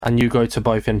And you go to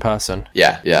both in person?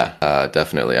 Yeah,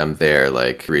 definitely. I'm there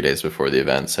like 3 days before the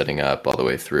event, setting up all the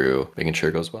way through, making sure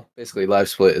it goes well. Basically,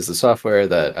 LiveSplit is the software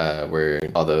that where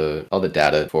all the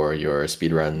data for your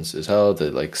speedruns is held,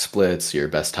 the like splits, your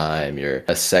best time, your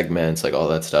best segments, like all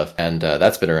that stuff. And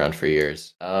that's been around for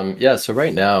years. So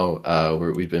right now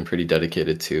we've been pretty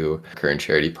dedicated to our current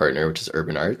charity partner, which is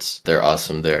Urban Arts. They're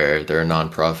awesome. They're a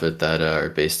nonprofit that are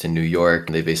based in New York.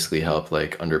 And they basically help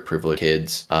like underprivileged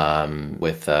kids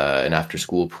with an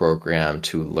after-school program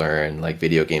to learn like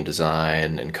video game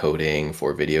design and coding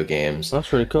for video games.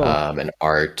 That's really cool. And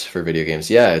art for video games.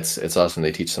 Yeah, it's awesome.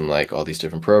 They teach them like all these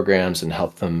different programs and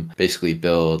help them basically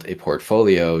build a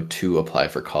portfolio to apply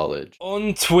for college.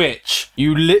 On Twitch,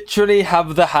 you literally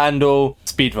have the handle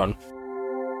speedrun.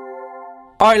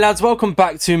 Alright lads, welcome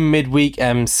back to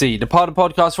MidweekMC, the part of the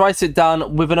podcast where I sit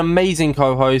down with an amazing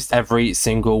co-host every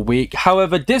single week.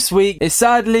 However, this week, it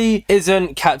sadly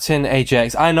isn't Captain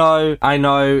AJX. I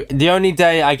know. The only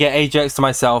day I get AJX to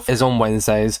myself is on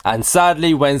Wednesdays, and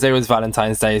sadly, Wednesday was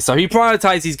Valentine's Day, so he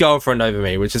prioritized his girlfriend over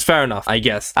me, which is fair enough, I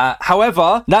guess.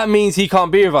 However, that means he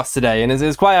can't be with us today, and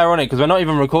it's quite ironic, because we're not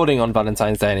even recording on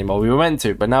Valentine's Day anymore. We were meant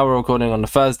to, but now we're recording on the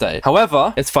Thursday.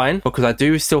 However, it's fine, because I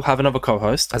do still have another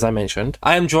co-host, as I mentioned.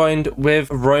 I am joined with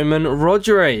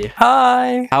RomanRodri.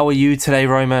 Hi. How are you today,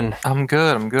 Roman? I'm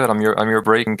good. I'm your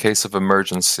break in case of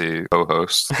emergency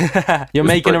co-host. You're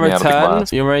making a return.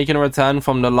 You're making a return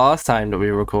from the last time that we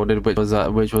recorded, which was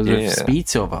with Speed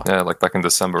Silver. Yeah, like back in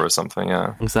December or something.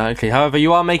 Yeah. Exactly. However,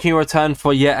 you are making a return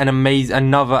for yet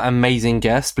another amazing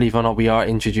guest. Believe it or not, we are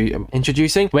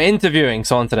introducing. We're interviewing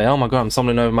someone today. Oh my god, I'm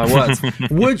stumbling over my words.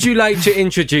 Would you like to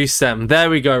introduce them? There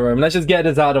we go, Roman. Let's just get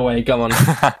this out of the way. Come on.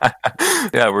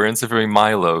 Yeah, we're interviewing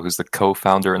Milo, who's the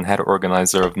co-founder and head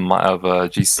organizer of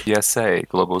GSA,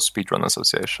 Global Speedrun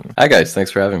Association. Hi guys,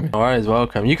 thanks for having me. Alright,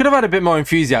 welcome. You could have had a bit more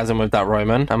enthusiasm with that,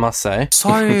 Roman, I must say.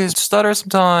 Sorry, stutter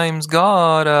sometimes.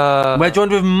 God. We're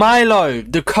joined with Milo,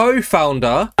 the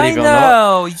co-founder. I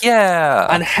know, yeah.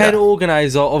 And head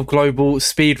organizer of Global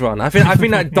Speedrun. I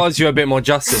think that does you a bit more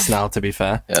justice now, to be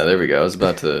fair. Yeah, there we go. I was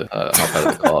about to hop out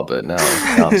of the call, but now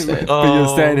I'm staying. But you're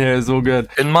staying here, it's all good.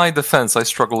 In my defense, I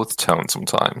struggle with tone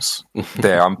sometimes.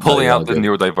 There, I'm pulling out the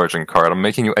neurodivergent card. I'm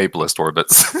making you ableist,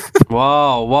 Orbitzz.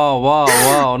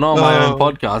 Wow. Not my own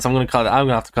podcast. I'm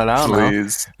gonna have to cut it out.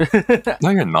 Please.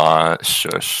 No, you're not.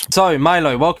 Shush. So,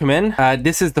 Milo, welcome in.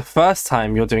 This is the first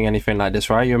time you're doing anything like this,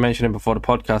 right? You were mentioning before the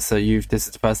podcast that this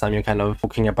is the first time you're kind of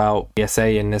talking about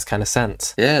GSA in this kind of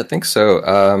sense. Yeah, I think so.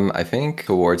 I think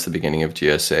towards the beginning of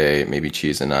GSA, maybe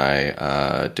Cheese and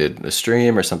I did a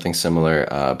stream or something similar,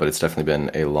 but it's definitely been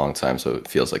a long time, so it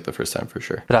feels like the first time for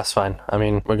sure. But that's fine. I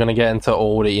mean, we're going to get into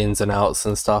all the ins and outs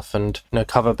and stuff and,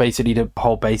 cover basically the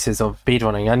whole basis of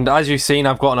speedrunning. And as you've seen,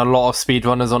 I've gotten a lot of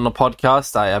speedrunners on the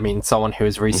podcast. I mean, someone who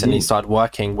has recently started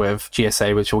working with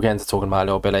GSA, which we'll get into talking about a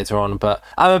little bit later on. But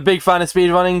I'm a big fan of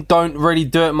speedrunning. Don't really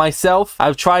do it myself.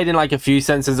 I've tried in like a few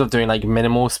senses of doing like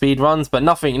minimal speedruns, but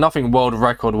nothing world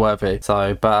record worthy.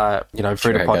 So, but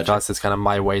through the podcast, it's kind of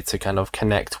my way to kind of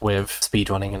connect with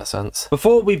speedrunning in a sense.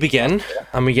 Before we begin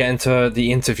and we get into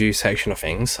the interview section of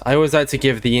things, I always like to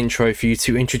give the intro for you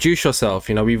to introduce yourself.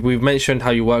 We've mentioned how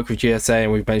you work with GSA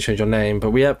and we've mentioned your name,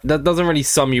 but that doesn't really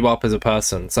sum you up as a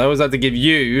person. So I always like to give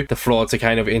you the floor to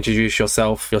kind of introduce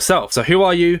yourself. So who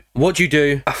are you? What do you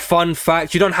do? A fun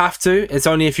fact. You don't have to. It's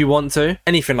only if you want to.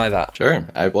 Anything like that. Sure.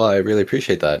 I really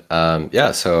appreciate that.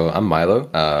 So I'm Milo.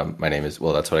 My name is,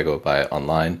 that's what I go by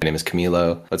online. My name is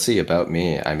Camilo. Let's see about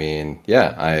me. I mean,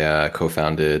 I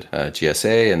co-founded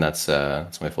GSA, and that's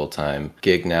my full-time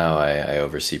gig now. I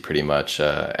oversee pretty much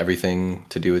everything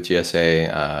to do with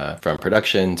GSA, from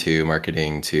production to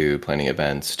marketing to planning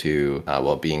events to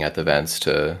being at the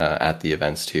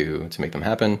events to make them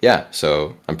happen. Yeah,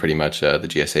 so I'm pretty much the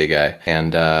GSA guy.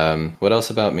 And what else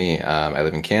about me? I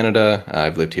live in Canada.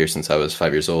 I've lived here since I was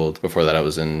 5 years old. Before that, I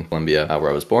was in Colombia, where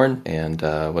I was born. And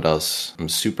what else?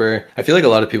 I feel like a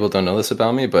lot of people don't know this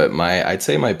about me, but I'd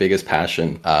say my biggest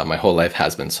passion my whole life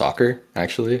has been soccer,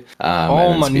 actually.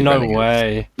 No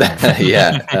way.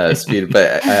 Speed,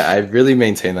 but I really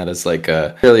maintain that as like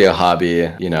really a hobby.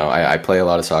 I play a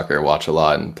lot of soccer, watch a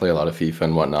lot, and play a lot of FIFA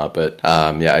and whatnot. But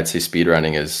I'd say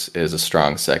speedrunning is a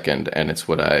strong second, and it's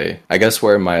what I guess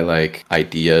where my like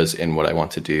ideas in what I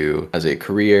want to do as a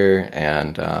career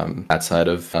and that side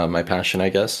of my passion, I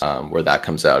guess, where that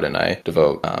comes out, and I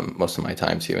devote most of my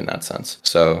time to in that sense.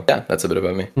 So yeah, that's a bit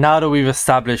about me. Now that we've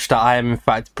established that I am in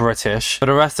fact British, for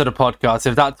the rest of the podcast, podcast,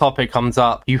 if that topic comes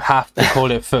up, you have to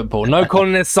call it football. No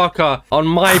calling it soccer on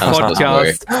my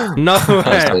podcast. No way.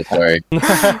 I'm so sorry.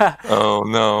 Oh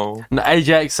no.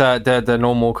 Ajax, the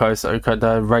normal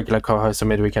the regular co-host of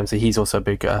MidweekMC, he's also a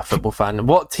big football fan.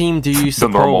 What team do you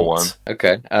support? The normal one.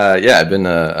 Okay. Yeah, I've been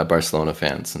a Barcelona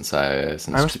fan since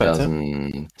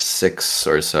 2006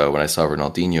 or so, when I saw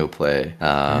Ronaldinho play.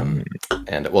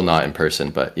 And well, not in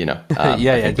person, but you know.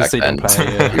 Just see them play.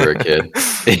 If you were a kid.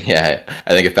 Yeah,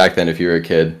 I think if back then, if you were a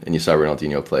kid and you saw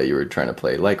Ronaldinho play, you were trying to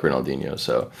play like Ronaldinho.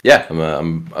 So yeah,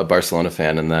 I'm a Barcelona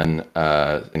fan. And then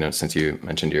since you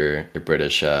mentioned you're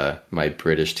British, my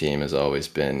British team has always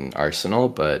been Arsenal,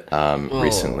 but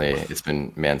recently it's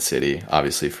been Man City,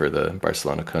 obviously for the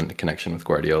Barcelona connection with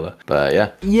Guardiola. But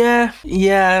yeah.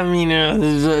 I mean,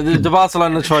 the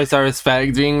Barcelona choice I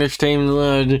respect, the English team,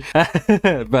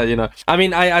 but I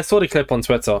mean, I saw the clip on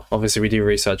Twitter. Obviously, we do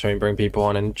research when we bring people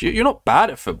on, and you're not bad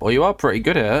at football. You are pretty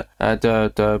good at it.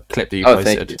 The clip that you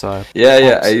posted. Thank you. So,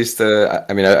 yeah. I used to.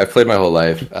 I mean, I played my whole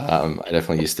life. I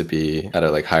definitely used to be at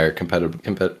a higher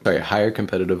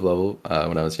competitive level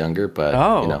when I was younger. But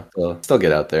still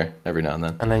get out there every now and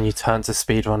then. And then you turn to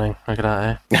speedrunning. Look at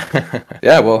that, eh?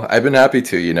 Yeah, well, I've been happy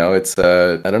to. It's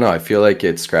I don't know. I feel like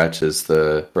it scratches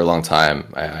for a long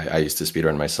time. I used to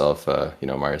speedrun myself.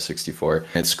 Mario 64.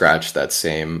 It scratched that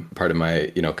same part of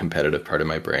my competitive part of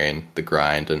my brain, the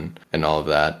grind and all of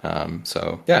that.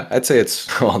 So yeah, I'd say it's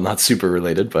not super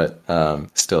related, but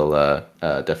still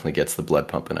definitely gets the blood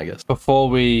pumping, I guess. Before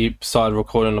we started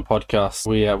recording the podcast,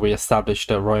 we established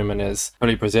that Roman is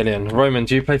fully Brazilian. Roman,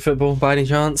 do you play football by any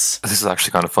chance? This is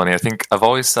actually kind of funny. I think I've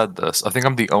always said this. I think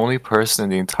I'm the only person in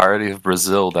the entirety of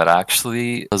Brazil that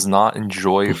actually does not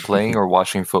enjoy playing or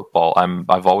watching football.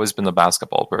 I've always been a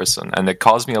basketball person, and it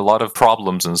caused me a lot of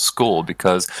problems in school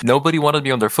because nobody wanted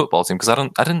me on their football team because I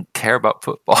didn't care about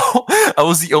football. I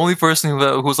was the only person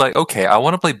who was like, okay, I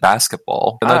want to play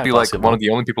basketball, and I'd be basketball. Like one of the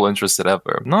only people interested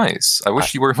ever. Nice. I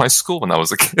wish you were in my school when I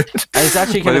was a kid. It's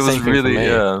actually kind of the same thing really, for me.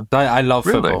 Yeah. I love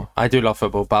football. I do love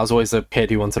football, but I was always a kid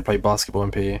who wanted to play basketball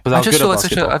in PE. I just feel like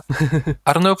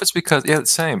I don't know if it's because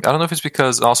same. I don't know if it's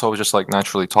because also I was just like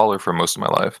naturally taller for most of my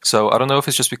life. So I don't know if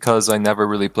it's just because I never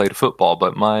really played football,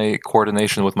 but my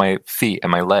coordination with my feet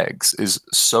and my legs is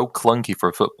so clunky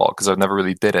for football because I've never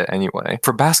really did it anyway.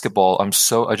 For basketball,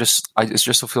 it just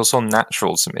feels so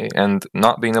natural to me, and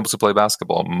not being able to play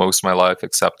basketball most of my life,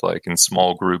 except like in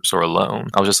small groups or alone,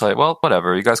 I was just like, well,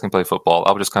 whatever. You guys can play football.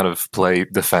 I'll just kind of play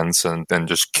defense and then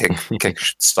just kick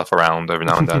stuff around every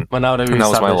now and then. Well, that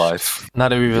was my life. Now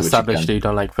that we've established that you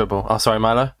don't like football. Oh, sorry,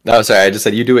 Milo. No, sorry. I just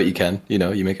said you do what you can.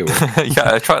 You make it work.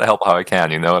 Yeah, I try to help how I can.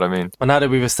 You know what I mean? Well, now that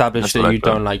we've established that you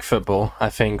don't like football, I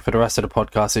think for the rest of the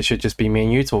podcast, it should just be me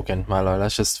and you talking, Milo.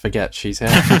 Let's just forget she's here.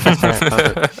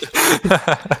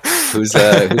 Who's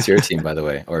your team, by the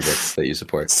way, Orbitzz, that you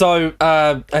support? So,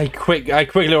 a quick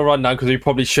little rundown because we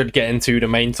probably should get into the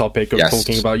main topic of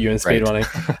talking about you and speedrunning.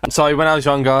 Right. So, when I was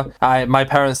younger, my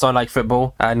parents don't like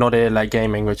football, nor they like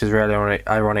gaming, which is really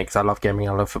ironic because I love gaming,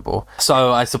 I love football.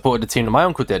 So, I supported the team that my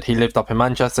uncle did. He lived up in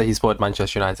Manchester. He supported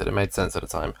Manchester United. It made sense at the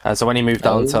time. So, when he moved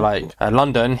down to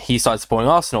London, he started supporting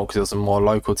Arsenal because it was a more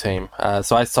local team.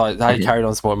 So, I carried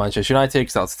on supporting Manchester United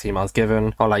because that was the team I was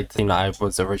given, or like the team that I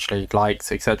was originally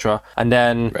liked, etc. And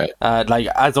then,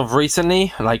 as of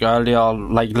recently,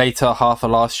 later half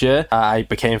of last year, I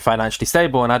became financially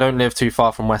stable, and I don't live too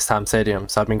far from West Ham Stadium,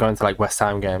 so I've been going to West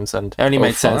Ham games, and it only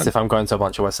makes sense if I'm going to a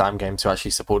bunch of West Ham games to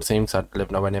actually support the team, because I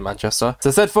live nowhere near Manchester. So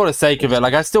I said for the sake of it,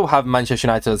 I still have Manchester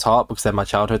United at heart because they're my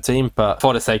childhood team, but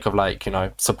for the sake of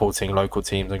supporting local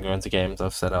teams and going to games,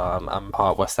 I've said I'm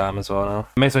part of West Ham as well now.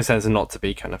 It makes no sense not to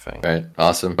be, kind of thing. Right,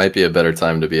 awesome. Might be a better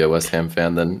time to be a West Ham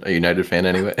fan than a United fan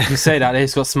anyway. You say that, they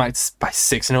just got smacked by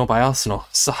 6-0 by Arsenal,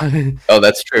 so... Oh,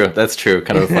 that's true.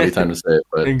 Kind of a funny time to say it,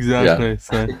 but... Exactly. Yeah,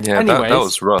 so. That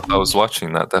was rough. I was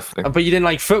watching that, definitely. But you didn't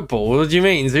like football? What do you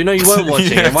mean? So, you weren't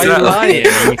watching it. Why are you lying?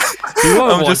 You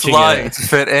weren't I'm just lying to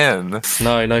fit in. No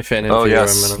fitting in for you, Roman,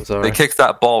 I'm sorry. They kicked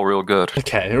that ball real good.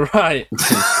 Okay, right.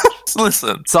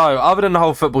 Listen. So, other than the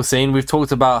whole football scene, we've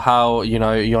talked about how,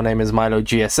 your name is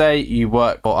MiloGSA. You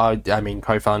work,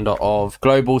 co-founder of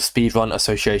Global Speedrun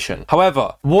Association.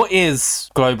 However, what is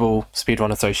Global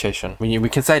Speedrun Association? We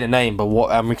can say the name, but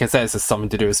what, we can say it's something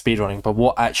to do with speedrunning, but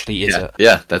what actually is it?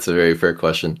 Yeah, that's a very fair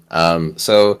question.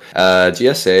 So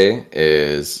GSA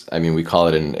is, we call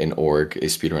it an org, a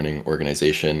speedrunning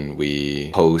organization.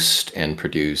 We host and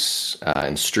produce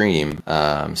and stream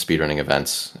speedrunning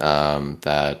events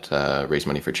that raise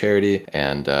money for charity,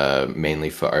 and mainly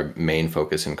for our main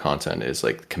focus in content is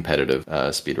like competitive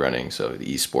speedrunning, so the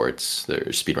esports, the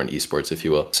speedrun esports, if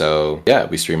you will. So yeah,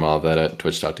 we stream all of that at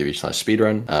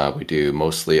twitch.tv/speedrun. We do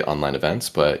mostly online events,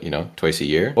 but twice a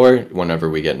year, or whenever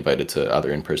we get invited to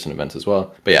other in-person events as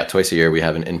well. But yeah, twice a year we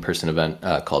have an in-person event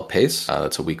called Pace.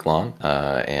 That's a week long,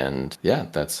 and yeah,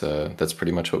 that's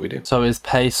pretty much what we do. So is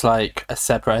Pace like a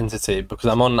separate entity? Because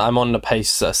I'm on the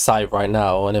Pace site right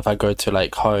now, and if I go to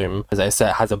like home, as I said,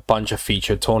 it has a bunch of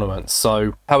featured tournaments.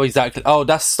 So how exactly? Oh,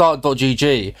 that's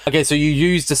start.gg. Okay, so you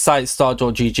use the site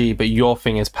start.gg, but your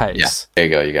thing is Pace. Yeah, there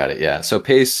you go, you got it. Yeah, so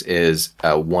Pace is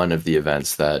one of the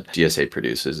events that GSA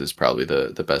produces, is probably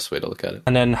the best way to look at it.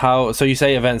 And then so you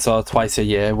say events are twice a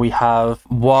year. We have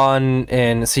one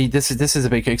in, see, this is a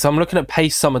big, because I'm looking at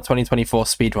Pace Summer 2024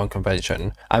 Speedrun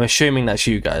Convention. I'm assuming that's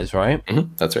you guys, right?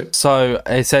 Mm-hmm, that's right. So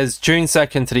it says June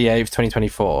 2nd to the 8th,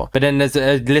 2024. But then there's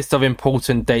a list of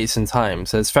important dates and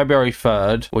times. So it's February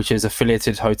 3rd, which is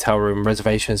affiliated hotel room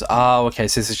reservations. Oh, okay.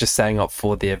 So this is just setting up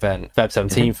for the event. Feb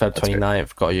 17th, Feb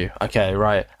 29th. Got you. Okay,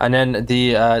 right. And then that's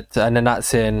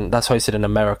hosted in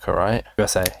America, right?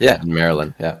 USA. Yeah, in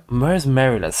Maryland. Yeah. Where's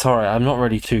Maryland? Sorry, I'm not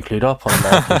really too clued up on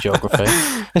American geography.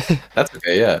 That's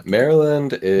okay. Yeah,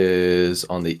 Maryland is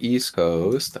on the East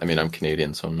Coast. I mean, I'm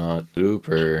Canadian, so I'm not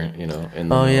super, in the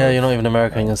north. Yeah, you're not even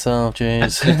American yourself.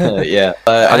 Jeez. Yeah,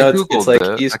 I know it's like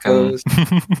East Coast,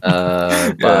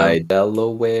 by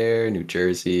Delaware, New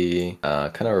Jersey,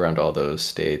 kind of around all those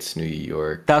states, New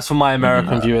York. That's for my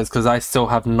American viewers, because I still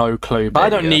have no clue. But I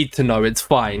don't need to know. It's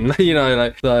fine. But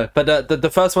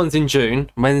the first one's in June.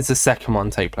 When does the second one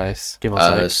take place? Give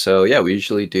us so yeah, we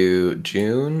usually do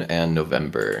June and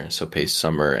November. So Pace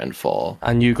summer and fall.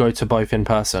 And you go to both in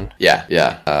person? Yeah,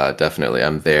 definitely.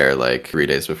 I'm there like 3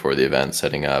 days before the event,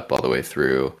 setting up all the way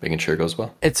through, making sure it goes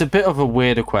well. It's a bit of a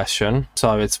weirder question,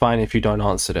 so it's fine if you don't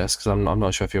answer this, because I'm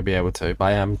not sure if you'll be able to,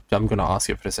 but I'm going to ask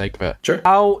it for the sake of it. Sure.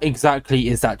 How exactly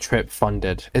is that trip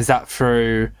funded? Is that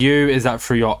through you? Is that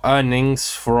through your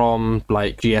earnings from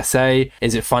like GSA?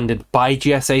 Is it funded by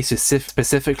GSA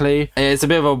specifically? It's a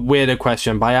bit of a weirder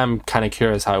question, but I am kind of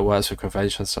curious how it works for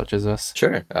conventions such as this.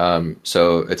 Sure.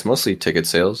 So it's mostly ticket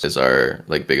sales is our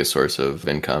like biggest source of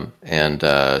income, and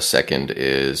second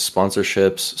is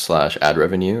sponsorships / ad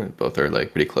revenue. Both are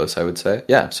like pretty close, I would say.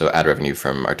 Yeah. So ad revenue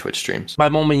from our Twitch streams. By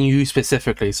more than you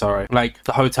specifically, sorry, like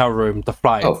the hotel room, the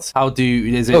flights. How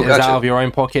is that out of your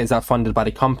own pocket? Is that funded by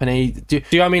the company? Do you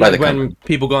know what I mean? Like when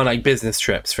people go on like business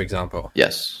trips, for example.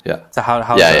 Yes. Yeah. So how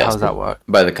does that work?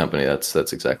 By the company. That's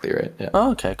exactly right. Yeah.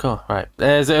 Oh, okay, cool. Right.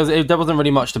 There wasn't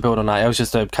really much to build on that. It was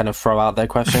just a kind of throw out there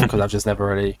question, because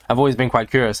I've always been quite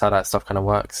curious how that stuff kind of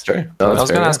works. Sure. I was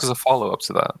going to ask as a follow-up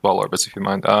to that, Orbitzz, if you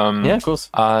mind. Yeah, of course.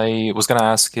 I was going to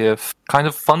ask if kind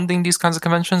of funding these kinds of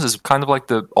conventions is kind of like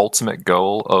the ultimate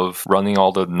goal of running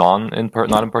all the not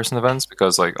in-person events,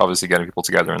 because like obviously getting people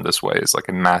together in this way is like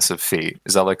a massive feat.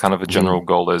 Is that like kind of a general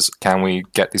goal, is can we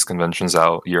get these conventions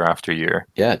out year after year?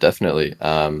 Yeah, definitely.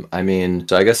 I mean,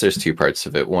 so I guess there's two parts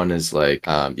of it. One is like,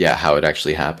 how it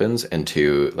actually happens, and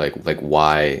two, like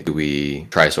why do we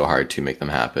try so hard to make them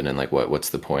happen, and like what's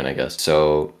the point, I guess.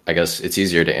 So I guess it's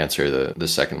easier to answer the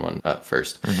second one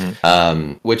first,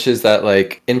 which is that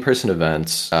like in-person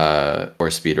events or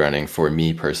speedrunning for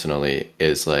me personally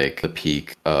is like the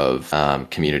peak of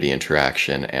community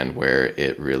interaction, and where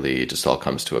it really just all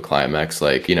comes to a climax.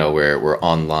 Like, where we're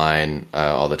online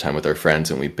all the time with our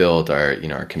friends, and we build our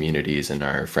our communities and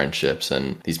our friendships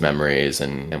and these memories,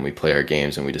 and we play our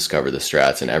games, and we discover the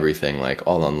strats and everything like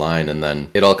all online, and then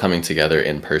it all coming together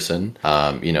in person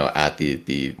at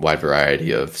the wide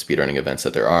variety of speedrunning events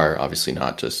that there are, obviously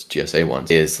not just GSA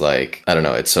ones, is like, I don't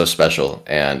know, it's so special,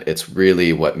 and it's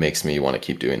really what makes me want to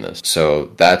keep doing this. So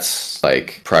that's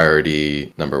like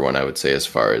priority number one, I would say, as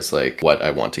far as like what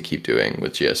I want to keep doing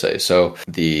with GSA. So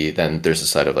then there's a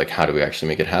side of like, how do we actually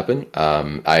make it happen?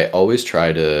 I always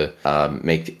try to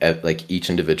make like each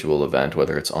individual event,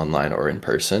 whether it's online or in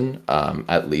person,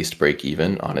 at least break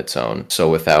even on its own. So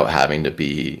without having to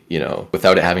be,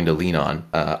 without it having to lean on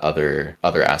other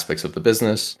aspects of the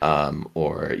business,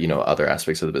 or other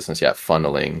aspects of the business,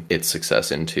 funneling its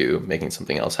success into making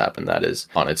something else happen that is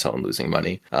on its own losing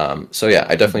money. So yeah,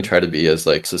 I definitely try to be as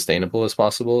like sustainable as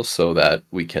possible, so that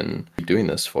we can keep doing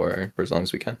this for as long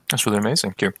as we can. That's really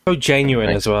amazing. Thank you. So genuine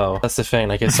as well. That's the thing.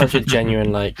 Like, it's such a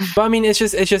genuine like. But I mean,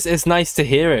 it's nice to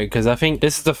hear it, because I think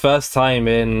this is the first time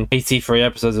in 83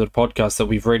 episodes of the podcast that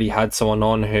we've really had someone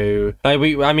on who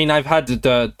I've had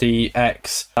the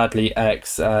Adley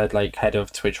X like head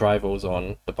of Twitch Rivals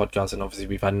on the podcast, and obviously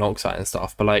we've had Noxite and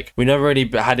stuff, but like we never really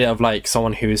had it of like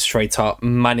someone who is straight up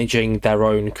managing their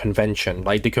own convention.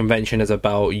 Like the convention is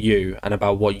about you and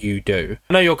about what you do.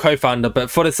 I know you're co-founder, but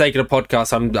for the sake of the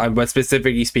podcast, we're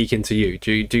specifically speaking to you.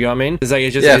 Do you know what I mean? It's like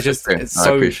it's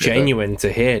so genuine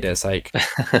to hear this. Like,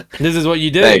 this is what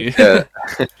you do.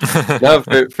 No,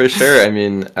 for sure. I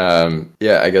mean,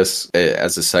 I guess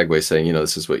as a segue, saying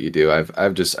this is what you do.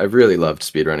 I've really loved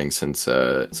speedrunning since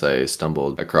I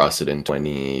stumbled across it in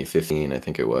 2015, I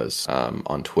think it was,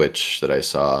 on Twitch that I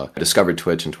saw. I discovered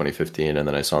Twitch in 2015, and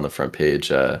then I saw on the front page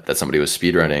that somebody was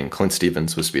speedrunning. Clint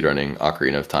Stevens was speedrunning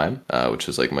Ocarina of Time, which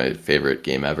was like my favorite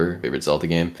game ever, favorite Zelda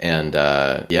game. And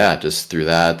just through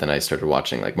that, then I started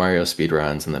watching like Mario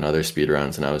speedruns and then other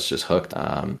speedruns, and I was just hooked.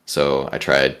 So I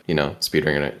tried,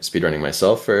 speedrunning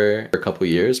myself for a couple of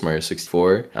years, Mario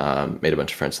 64, made a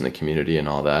bunch of friends in the community and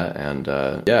all that. And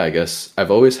I guess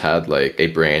I've always had like a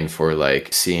brain for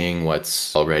like seeing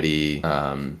what's already,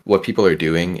 what people are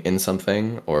doing in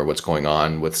something or what's going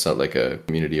on with like a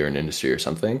community or an industry or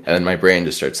something. And then my brain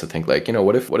just starts to think like,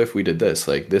 what if we did this?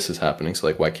 Like, this is happening, so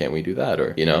like, why can't we do that?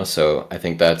 Or, so I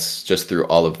think that's just through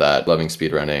all of that, loving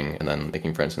speedrunning and then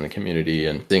making friends in the community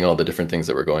and seeing all the different things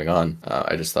that were going on.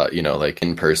 I just thought, like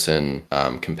in-person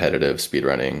competitive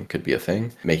speedrunning could be a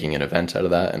thing, making an event out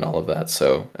of that and all of that.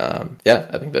 So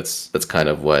I think that's kind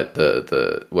of what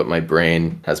what my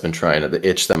brain has been the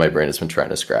itch that my brain has been trying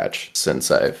to scratch since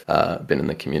I've been in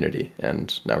the community,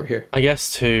 and now we're here. I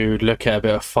guess to look at a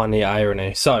bit of funny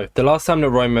irony. So the last time that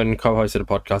Roman co-hosted a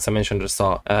podcast, I mentioned at the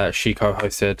start, she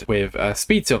co-hosted with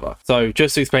Speed Silver. So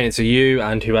just to explain it to you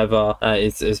and whoever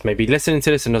is maybe listening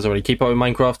to this and doesn't really keep up with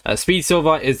Minecraft, Speed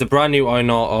Silver is the brand new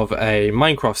owner of a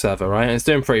Minecraft server, right? And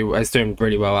it's doing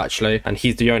really well actually, and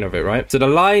he's the owner of it, right? So the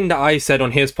line that I said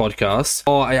on his podcast,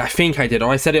 or I think I did,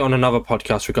 or I said it on another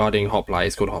podcast regarding Hoplite,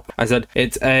 it's called Hoplite. I said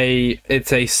it's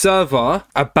a server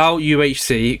about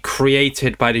UHC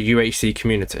created by the UHC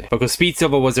community, because Speed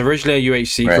Silver was originally a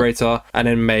UHC creator and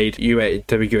then made the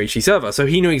UHC server. So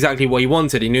he knew exactly what he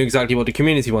wanted. He knew exactly what the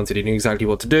community wanted. He knew exactly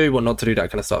what to do, what not to do,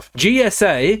 that kind of stuff.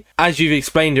 GSA, as you've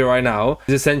explained it right now,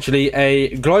 is essentially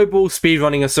a Global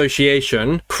Speedrunning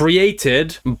Association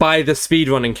created by the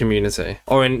speedrunning community.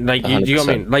 Or in like, you know what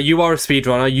I mean? Like, you are a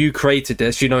speedrunner, you created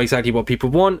this, you know exactly what people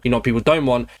want, you know what people don't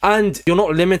want, and you're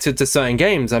not limited to certain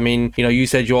games. I mean, you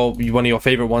said one of your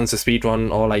favorite ones to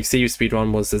speedrun, or like see you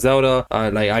speedrun, was the Zelda.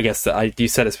 I guess you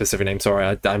said a specific name,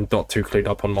 sorry, I'm not too clued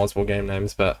up on multiple game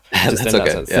names, but just in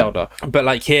that sense, Zelda. But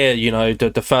like here,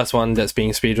 the first one that's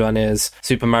being speedrun is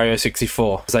Super Mario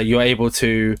 64. It's like you're able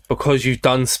to, because you've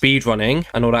done speedrunning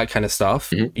and all that kind of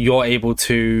stuff, you're able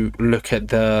to look at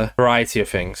the variety of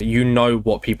things. You know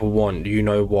what people want, you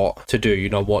know what to do, you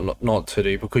know what not to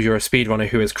do, because you're a speedrunner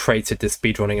who has created this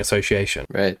speedrunning association.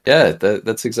 Right. Yeah,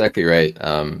 that's exactly right.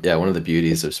 One of the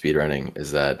beauties of speedrunning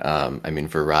is that,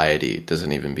 variety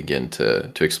doesn't even begin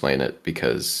to explain it,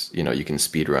 because, you can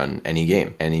speedrun any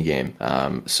game.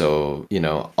 So,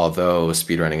 although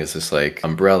speedrunning is this like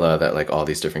umbrella that like all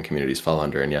these different communities fall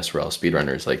under, and yes, we're all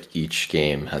speedrunners, like each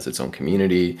game has its own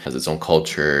community, has its own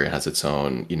culture, has its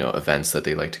own, events that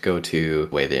they like to go to,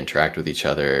 the way they interact with each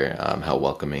other, how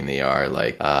welcoming they are.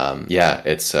 Like,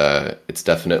 it's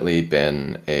definitely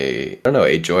been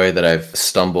a joy that I've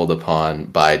stumbled upon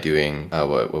by doing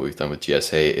what we've done with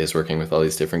GSA, is working with all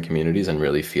these different communities and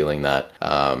really feeling that,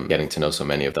 getting to know so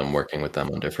many of them, working with them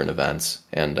on different events.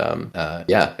 And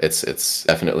it's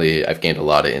definitely, I've gained a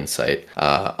lot of insight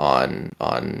on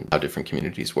how different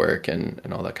communities work and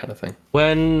all that kind of thing.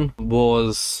 When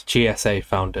was GSA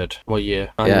founded? What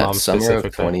year?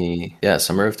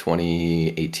 Summer of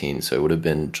 2018. So it would have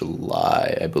been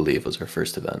July, I believe, was our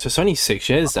first event. So it's only 6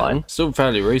 years then. Still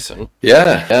fairly recent.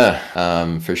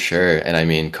 Yeah, for sure. And I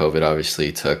mean, COVID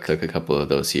obviously took a couple of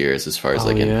those years as far as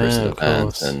in-person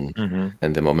events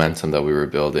and the momentum that we were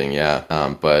building.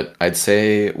 But I'd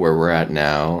say where we're at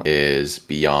now is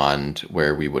beyond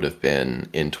where we would have been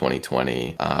in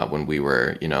 2020 when we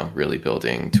were, really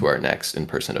building to our next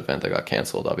in-person event that got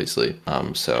canceled, obviously.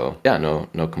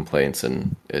 No complaints,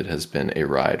 and it has been a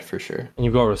ride for sure. And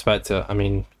you've got to respect it. I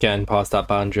mean, getting past that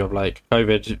boundary of like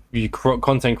COVID,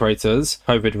 content creators,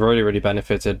 COVID really, really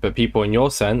benefited, but people in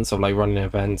your sense of like running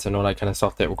events and all that kind of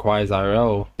stuff that requires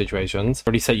IRL situations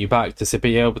really set you back. To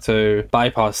be able to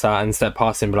bypass that and step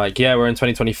past and be like, we're in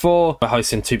 2024, we're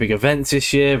hosting 2 big events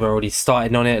this year, we're already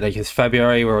starting on it, like it's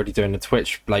February, we're already doing the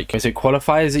Twitch, like, is it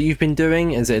qualifiers that you've been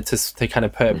doing? Is it to kind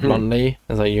of put it bluntly?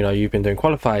 It's like, you've been doing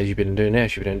qualifiers, you've been doing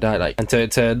this, you've been doing that, like, and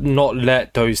to not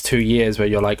let those 2 years where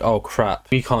you're like, oh crap,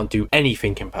 we can't do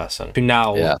anything in person, to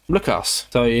now look at us.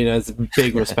 So there's a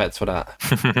big respect for that.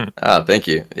 Thank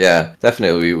you. Yeah,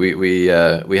 definitely. We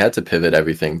had to pivot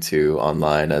everything to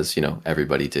online, as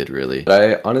everybody did, really. But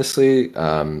I honestly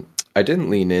I didn't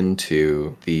lean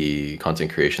into the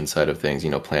content creation side of things,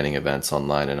 planning events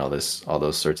online and all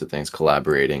those sorts of things,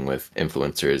 collaborating with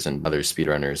influencers and other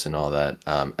speedrunners and all that,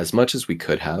 as much as we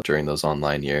could have during those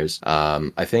online years.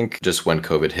 I think just when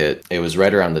COVID hit, it was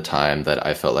right around the time that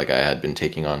I felt like I had been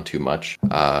taking on too much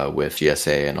with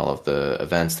GSA and all of the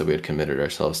events that we had committed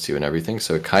ourselves to and everything.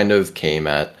 So it kind of came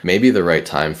at maybe the right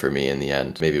time for me in the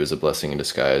end. Maybe it was a blessing in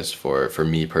disguise for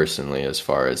me personally, as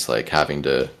far as like having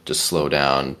to just slow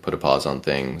down, put a pause on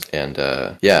things. And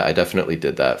I definitely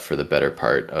did that for the better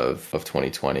part of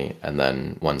 2020. And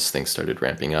then once things started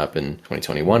ramping up in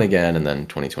 2021 again, and then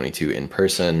 2022 in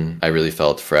person, I really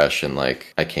felt fresh and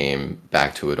like I came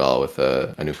back to it all with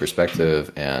a new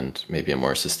perspective and maybe a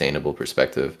more sustainable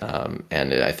perspective.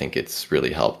 I think it's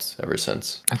really helped ever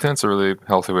since. I think that's a really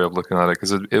healthy way of looking at it,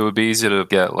 because it would be easy to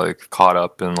get like caught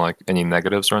up in like any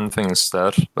negatives or anything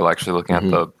instead, but actually looking at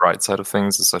the bright side of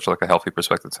things is such like a healthy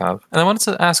perspective to have. And I wanted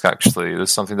to ask, actually, this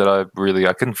is something that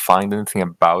I couldn't find anything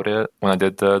about it when I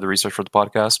did the research for the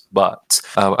podcast, but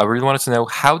I really wanted to know,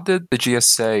 how did the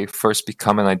GSA first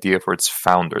become an idea for its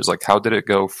founders? Like, how did it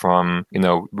go from,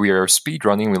 we are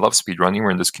speedrunning, we love speedrunning,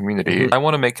 we're in this community, I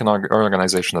want to make an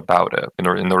organization about it in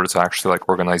order to actually like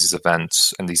organize these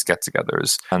events and these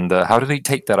get-togethers. And how did they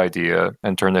take that idea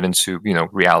and turn it into,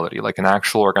 reality, like an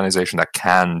actual organization that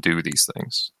can do these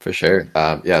things? For sure.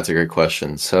 It's a great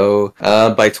question. So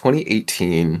by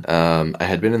 2018, I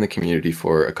had been in the community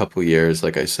for a couple years,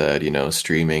 like I said,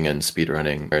 streaming and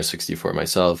speedrunning Mario64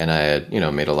 myself. And I had,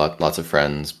 made lots of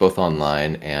friends, both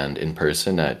online and in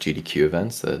person at GDQ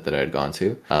events that I had gone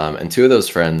to. And two of those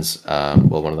friends,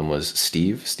 one of them was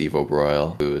Steve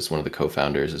O'Broyle, who is one of the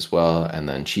co-founders as well, and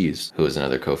then Cheese, who is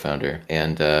another co-founder.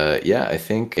 And I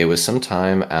think it was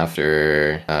sometime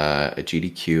after a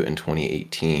GDQ in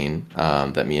 2018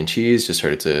 that me and Cheese just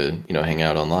started to, hang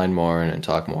out online more and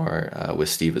talk more with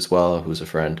Steve as well, who's a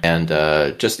friend. And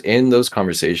just in those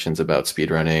conversations about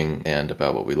speedrunning and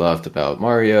about what we loved about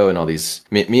Mario and all these,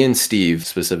 me and Steve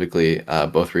specifically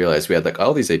both realized we had like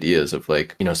all these ideas of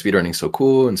like, speedrunning's so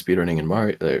cool, and speedrunning in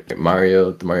the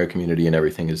Mario community and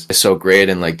everything is so great,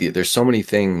 and like there's so many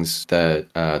things that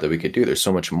we could do. There's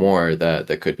so much more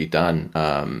that could be done.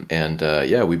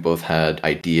 We both had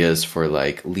ideas for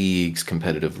like leagues,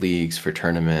 competitive leagues, for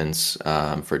tournaments,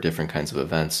 for different kinds of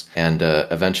events. And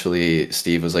eventually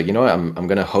Steve was like, you know what, I'm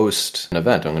going to host an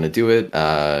event. I'm going to do it.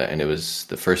 And it was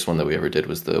the first one that we ever did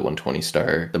was the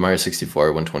the Mario 64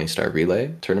 120 star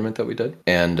relay tournament that we did.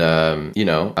 And,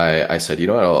 I said, you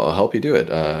know what, I'll help you do it.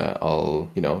 I'll,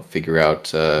 figure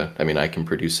out, I can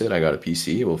produce it. I got a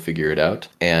PC, we'll figure it out.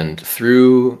 And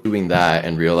through doing that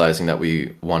and realizing that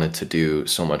we wanted to do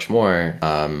so much more,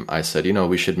 I said,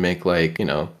 we should make like,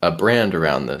 a brand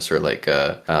around this, or like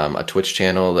a Twitch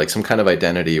channel, like some kind of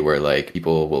identity where like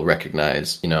people will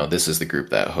recognize, this is the group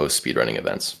that hosts speedrunning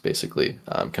events, basically,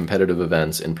 competitive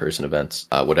events, in-person events,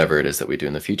 whatever it is that we do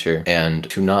in the future, and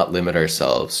to not limit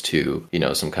ourselves to,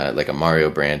 some kind of like a Mario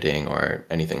branding or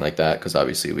anything like that, because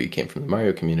obviously we came from the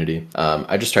Mario community.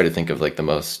 I just tried to think of like the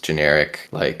most generic,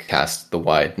 like cast the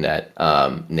wide net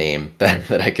name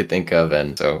that I could think of.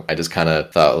 And so I just kind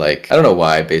of thought like, I don't know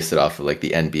why I based it off of like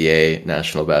the NBA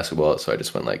national basketball. So I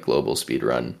just went like Global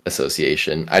Speedrun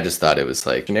Association. I just thought it was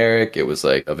like generic. It was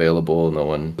like available. No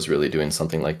one was really doing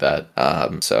something like that.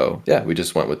 We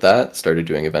just went with that, started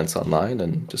doing events online,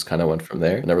 and just kind of went from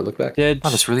there. Never looked back.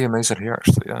 That's really amazing here,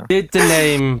 actually. Yeah. Did the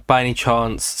name by any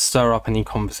chance stir up any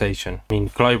conversation? I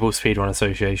mean, Global Speedrun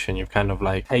Association, you've kind of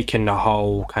like taken the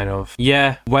whole kind of,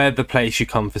 we're the place you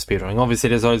come for speedrunning. Obviously,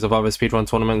 there's loads of other speedrun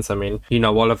tournaments. I mean,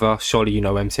 Oliver, surely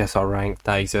MCSR rank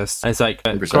that exists. And it's like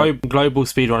Global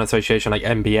Speedrun Association, like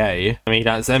NBA. I mean,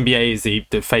 that's NBA is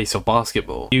the face of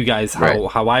basketball. You guys,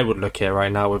 how I would look here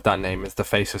right now with that name is the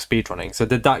face of speedrunning. So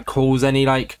did that cause any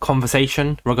like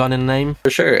conversation regarding the name? For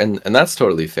sure, and that's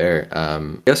totally fair.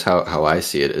 I guess how I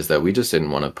see it is that we just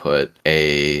didn't want to put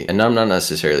and I'm not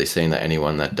necessarily saying that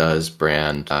anyone that does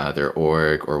brand their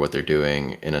org or what they're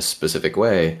doing in a specific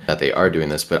way, that they are doing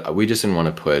this, but we just didn't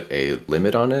want to put a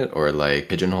limit on it or like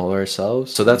pigeonhole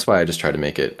ourselves. So that's why I just try to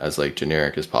make it as like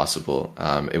generic as possible.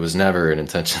 It was never an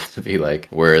intention to be like,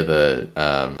 we're the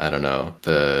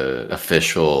the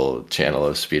official channel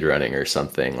of speedrunning or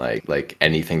something, like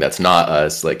anything that's not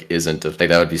us, like isn't like,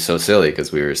 that would be so silly,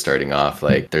 because we were starting off,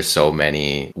 like there's so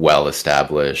many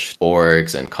well-established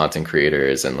orgs and content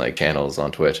creators and like channels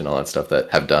on Twitch and all that stuff that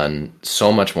have done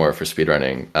so much more for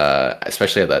speedrunning,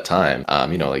 especially at that time.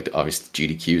 You know, like obviously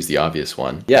GDQ is the obvious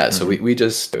one. Yeah, so we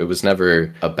just, it was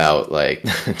never about like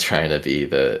trying to be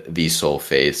the sole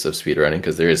face of speedrunning,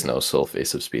 because there is no sole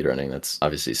face of speedrunning. That's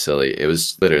obviously silly. It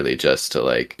was literally just to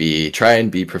like try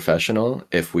and be professional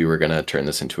if we were gonna turn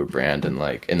this into a brand and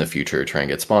like in the future try and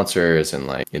get sponsors and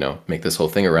like, you know, make this whole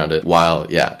thing around it, while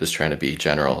just trying to be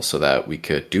general so that we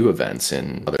could do events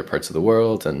in other parts of the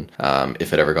world, and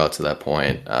if it ever got to that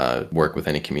point, work with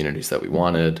any communities that we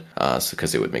wanted, so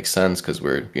because it would make sense, because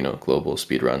we're, you know, global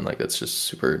speedrun, like that's just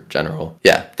super general.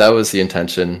 Yeah, that was the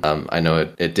intention. I know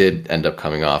it did end up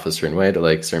coming off a certain way to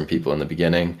like certain people in the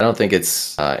beginning. I don't think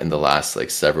it's in the last like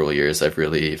several years I've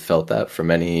really felt that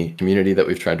from any community that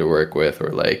we've tried to work with or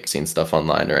like seen stuff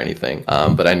online or anything.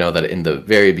 But I know that in the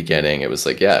very beginning it was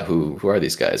like, yeah, who are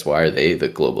these guys? Why are they the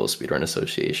Global Speedrun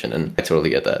Association? And I totally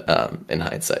get that in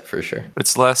hindsight, for sure.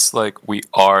 It's less like we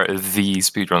are the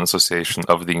Speedrun Association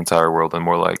of the entire world, and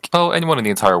more like, oh, anyone in the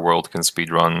entire world can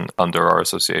speedrun under our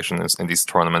association in these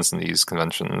tournaments and these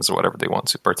conventions or whatever they want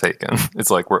to partake in. It's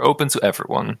like we're open to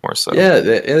everyone, more so. Yeah,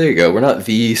 there you go. We're not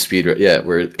the speedrun. Yeah,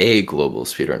 we're a Global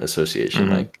Speedrun Association.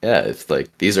 Like, yeah, it's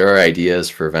like these are our ideas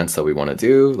for events that we want to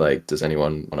do. Like, does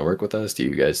anyone want to work with us? Do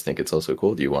you guys think it's also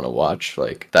cool? Do you want to watch?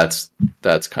 Like, that's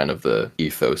kind of the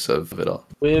ethos of it all.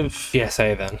 With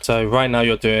GSA then, so right now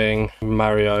you're doing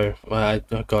Mario, oh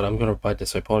god, I'm gonna write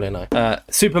this so poorly now.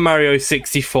 Super Mario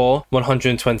 64,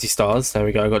 120 stars. There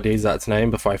we go, I got the exact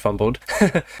name before I fumbled.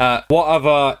 What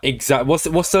other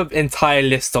what's the entire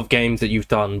list of games that you've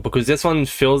done? Because this one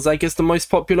feels like it's the most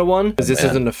popular one, because this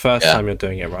isn't the first time you're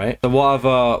doing it, right? So what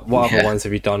other ones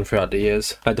have you done throughout the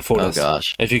years? Like the full list? Oh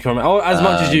gosh. If you can remember, as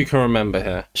much as you can remember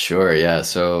here. Sure, yeah.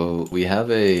 So we have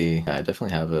I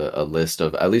definitely have a list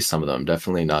of at least some of them.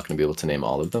 Definitely not going to be able to name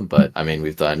all of them, but I mean,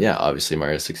 we've done, obviously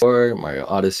Mario 64, Mario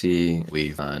Odyssey,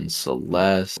 we've done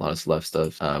Celeste, a lot of Celeste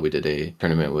stuff. We did a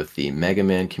tournament with the Mega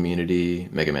Man community,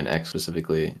 Mega Man X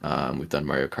specifically. We've done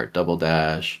Mario Kart Double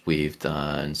Dash, we've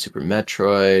done Super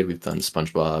Metroid, we've done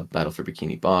SpongeBob Battle for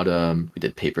Bikini Bottom, we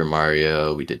did Paper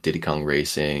Mario, we did Diddy Kong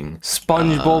Racing.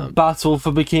 SpongeBob Battle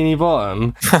for Bikini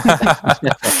Bottom?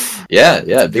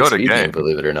 yeah, big speed game,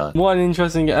 believe it or not. What an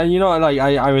interesting game. You know, like,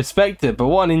 I respect it, but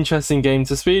what an interesting game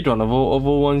to speedrun of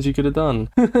all ones you could have done.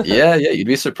 yeah, you'd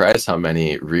be surprised how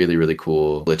many really, really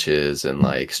cool glitches and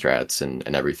like strats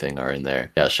and everything are in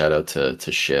there. Yeah, shout out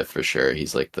to Schiff for sure.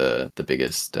 He's like the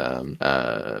biggest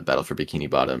Battle for Bikini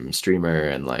Bottom streamer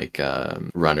and like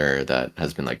runner that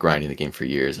has been like grinding the game for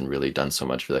years and really done so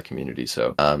much for that community.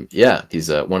 So he's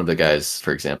one of the guys,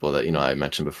 for example, that, you know, I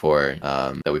mentioned before,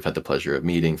 that we've had the pleasure of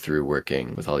meeting through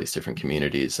working with all these different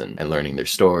communities and learning their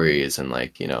stories and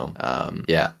like, you know,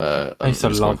 I used to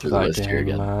love that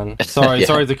game, man.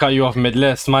 Sorry to cut you off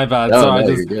mid-list, my bad. No,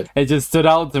 it just stood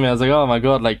out to me. I was like, oh my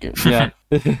god, like, yeah.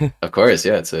 Of course,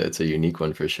 yeah, it's a unique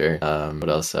one for sure. What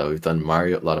else? We've done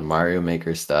a lot of Mario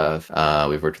Maker stuff.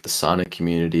 We've worked with the Sonic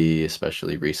community,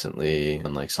 especially recently,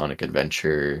 on like Sonic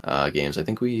Adventure games. I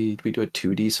think we do a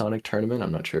 2D Sonic tournament.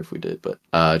 I'm not sure if we did, but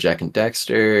Jack and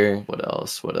Dexter. What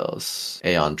else?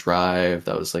 Aeon Drive.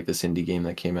 That was like this indie game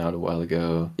that came out a while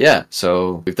ago. Yeah,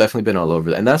 so we've definitely been all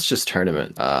over, and that's just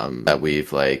tournament that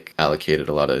we've like allocated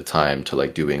a lot of time to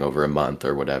like doing over a month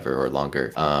or whatever or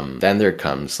longer. Then there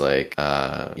comes like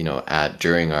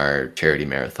during our charity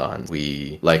marathon,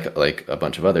 we like a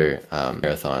bunch of other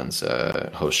marathons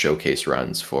host showcase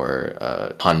runs for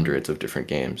hundreds of different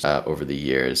games over the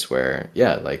years, where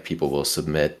like people will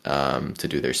submit to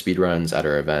do their speed runs at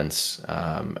our events,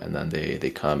 and then they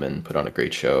come and put on a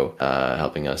great show,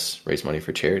 helping us raise money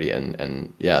for charity.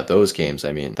 And those games,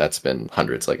 I mean, that's been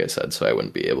hundreds, like I said, so I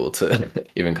wouldn't be able to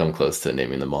even come close to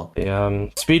naming them all.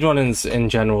 Speedrunners in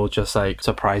general just like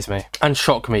surprise me and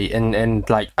shock me in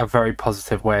like a very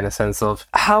positive way, in a sense of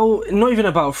how, not even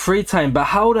about free time, but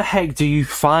how the heck do you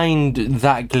find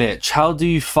that glitch? How do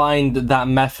you find that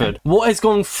method? What has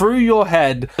gone through your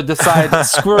head to decide,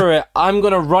 screw it, I'm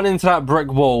gonna run into that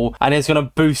brick wall and it's gonna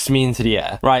boost me into the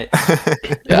air, right?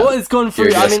 What has gone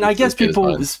through? I mean, I guess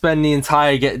people spend the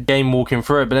entire game walking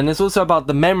through it, but then it's also about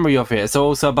the memory of it. It's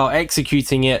also about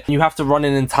executing it. You have to run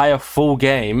an entire full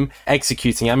game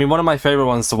executing it. I mean, one of my favorite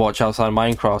ones to watch outside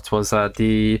Minecraft was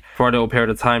for a little period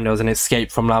of time, there was an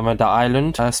Escape from Lavender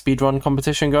Island speedrun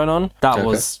competition going on. That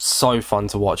was so fun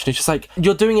to watch. And it's just like,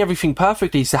 you're doing everything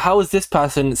perfectly, so how has this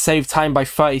person saved time by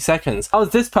 30 seconds? How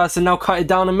has this person now cut it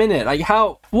down a minute? Like,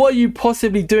 how what are you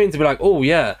possibly doing to be like, oh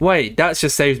yeah, wait, that's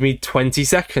just saved me 20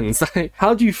 seconds? Like,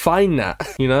 how do you find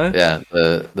that, you know? Yeah,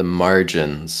 the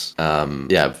margins.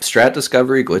 Strat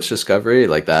discovery, glitch discovery,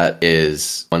 like that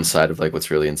is one side of like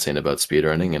what's really insane about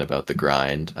speedrunning and about the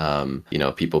grind.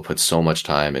 People put so much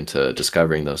time into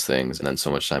discovering those things and then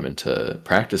so much time into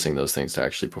practicing those things to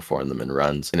actually perform them in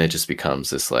runs. And it just becomes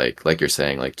this like you're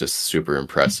saying, like just super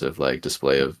impressive like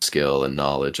display of skill and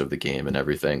knowledge of the game and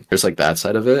everything. There's like that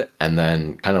side of it. And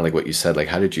then kind of like what you said, like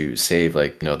how did you save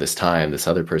like, this time, this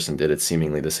other person did it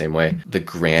seemingly the same way. The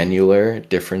granular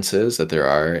differences that there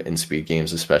are in speed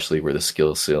games, especially where the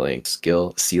skill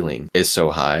ceiling is so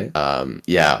high.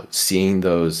 Seeing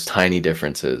those tiny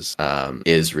differences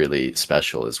is really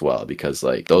special as well, because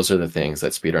like those are the things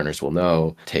that speedrunners will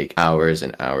know take hours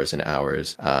and hours and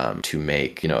hours to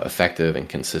make, effective and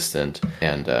consistent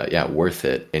and worth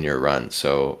it in your run.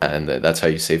 So, and that's how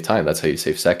you save time. That's how you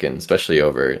save seconds, especially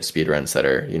over speed runs that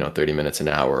are, 30 minutes an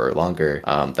hour or longer.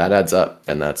 That adds up,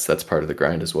 and that's part of the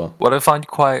grind as well. What I find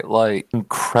quite like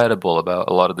incredible about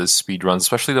a lot of these speed runs,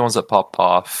 especially the ones that pop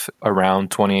off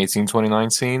around 2018,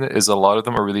 2019, is a lot of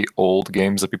them are really old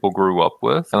games that people grew up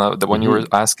with. And when you were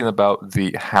asking about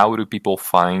how do people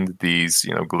find these,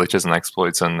 glitches and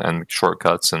exploits and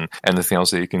shortcuts and anything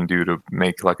else that you can do to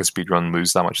make like a speed run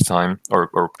lose that much time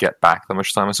or get back that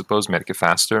much time, I suppose, make it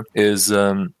faster, is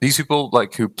these people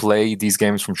like who play these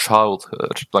games from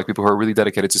childhood, like people who are really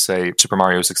dedicated to say Super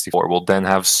Mario 64, will then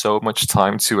have so much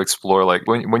time to explore. Like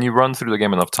when you run through the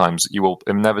game enough times, you will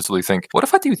inevitably think, what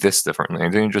if I do this differently?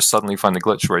 And then you just suddenly find a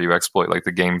glitch where you exploit like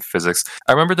the game physics.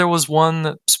 I remember there was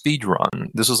one speed run.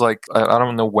 This was like, I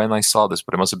don't know when I saw this,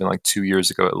 but it must have been like 2 years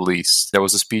ago at least. There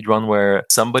was a speed run where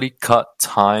somebody cut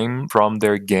time from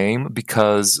their game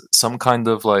because some kind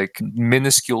of like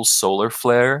minuscule solar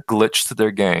flare glitched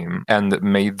their game and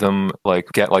made them like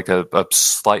get like a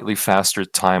slightly faster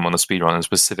time on a speed run in a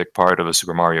specific part of a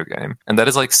Super Mario game. And that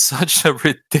is like such a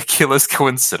ridiculous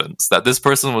coincidence that this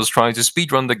person was trying to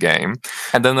speedrun the game,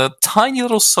 and then a tiny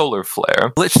little solar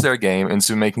flare glitched their game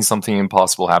into making something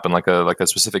impossible happen, like a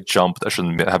specific jump that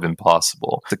shouldn't have been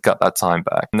possible, to cut that time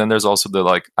back. And then there's also the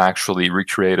like actually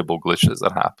recreatable glitches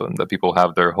that happen that people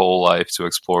have their whole life to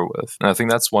explore with. And I think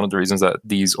that's one of the reasons that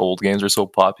these old games are so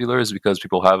popular, is because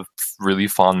people have really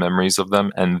fond memories of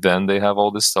them, and then they have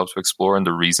all this stuff to explore and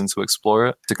the reason to explore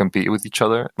it, to compete with each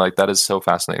other. Like that is so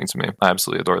fascinating to me. I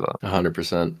absolutely adore that.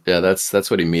 100%. Yeah,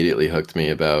 that's what immediately hooked me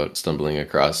about stumbling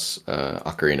across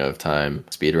Ocarina of Time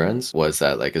speedruns, was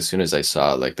that like as soon as I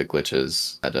saw like the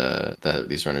glitches that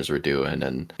these runners were doing,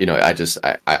 and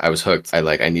I was hooked.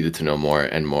 I needed to know more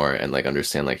and more and like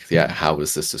understand like, how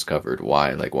was this discovered?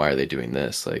 Why are they doing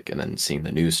this? Like, and then seeing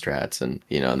the new strats and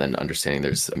and then understanding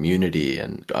there's immunity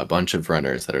and a bunch of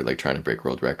runners that are like trying to break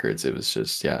world records. It was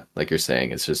just like you're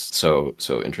saying, it's just so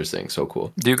interesting, so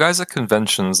cool. Do you guys at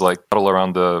conventions like huddle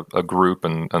around a group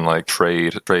and like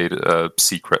trade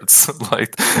secrets?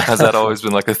 Like, has that always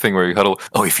been like a thing where you huddle,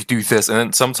 oh, if you do this, and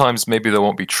then sometimes maybe they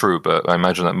won't be true, but I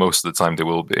imagine that most of the time they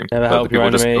will be. Never help your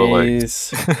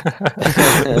enemies.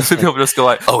 People just go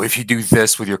like, oh, if you do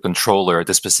this with your controller at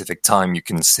this specific time, you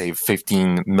can save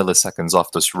 15 milliseconds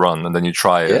off this run, and then you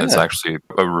try it and it's actually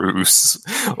a ruse,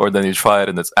 or then you try it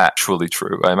and it's actually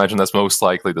true. I imagine that's most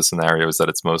likely the scenario, is that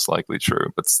it's most likely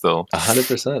true, but still.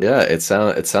 100%. Yeah, it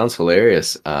sounds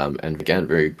hilarious. And again,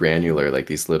 very granular, like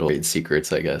these little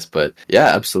secrets, I guess. But yeah,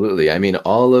 absolutely. I mean,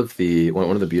 all of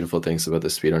one of the beautiful things about the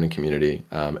speedrunning community,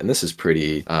 and this is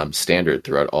pretty standard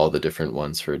throughout all the different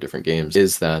ones for different games,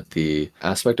 is that the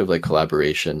aspect of like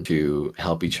collaboration to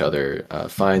help each other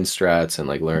find strats and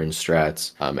like learn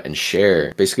strats and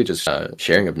share, basically just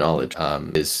sharing of knowledge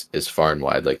is far and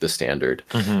wide like the standard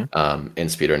in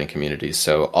speedrunning communities.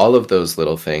 So all of those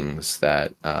little things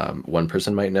that one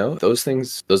person might know,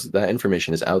 that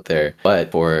information is out there.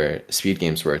 But for speed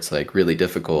games where it's like really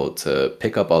difficult to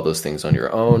pick up all those things on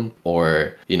your own,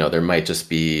 or there might just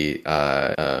be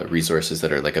resources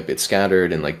that are like a bit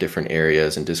scattered in like different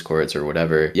areas and discords or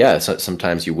whatever. Yeah, so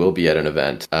sometimes you will be at an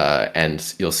event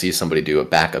and you'll see somebody do a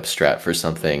backup strat for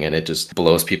something, and it just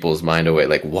blows people's mind away.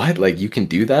 Like, what? Like, you can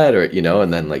do that? Or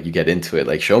and then like you get into it,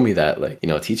 like, show me that, like,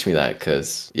 teach me that.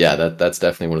 Because that's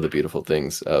definitely one of the beautiful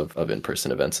things of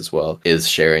in-person events as well, is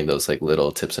sharing those like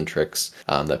little tips and tricks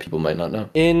that people might not know.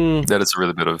 That is a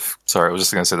really bit of, sorry, I was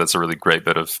just going to say that's a really great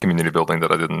bit of community building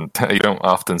that you don't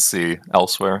often see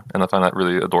elsewhere, and I find that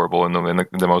really adorable in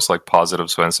the most like positive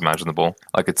sense imagiable.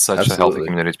 Like, it's such a healthy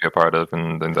community to be a part of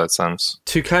in that sense.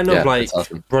 To kind of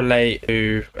awesome. Relate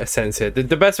to a sense here,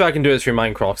 the best way I can do it is through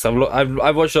Minecraft.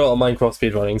 I've watched a lot of Minecraft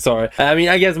speedrunning. Sorry, I mean,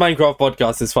 I guess Minecraft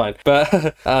podcast fast, it's fine.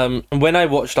 But when I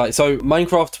watched so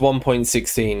Minecraft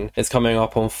 1.16 is coming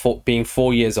up on being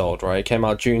 4 years old, right? It came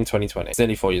out June 2020. It's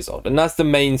nearly 4 years old, and that's the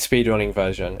main speedrunning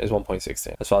version is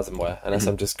 1.16 as far as I'm aware, unless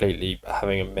I'm just completely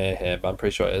having a mirror here, but I'm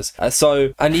pretty sure it is.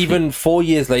 And even 4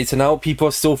 years later now, people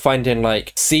are still finding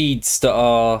like seeds that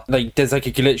are like, there's like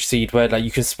a glitch seed where like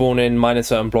you can spawn in, mine a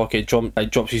certain block, it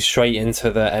drops you straight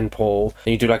into the end portal,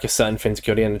 and you do like a certain thing to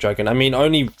kill the ender dragon. I mean,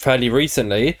 only fairly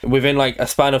recently, within like a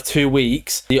span of 2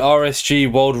 weeks, the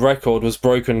RSG world record was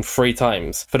broken 3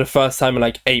 times for the first time in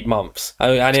like 8 months,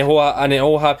 and it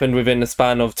all happened within the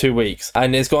span of 2 weeks.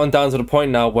 And it's gotten down to the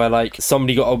point now where like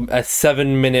somebody got a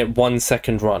 7-minute 1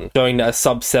 second run, showing that a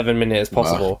sub 7 minute is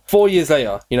possible. Wow. 4 years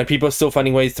later, you know, people are still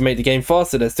finding ways to make the game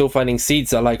faster. They're still finding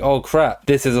seeds that are like, oh crap,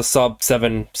 this is a sub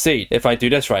 7 seed if I do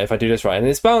this right, and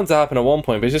it's bound to happen at one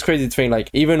point. But it's just crazy to think, like,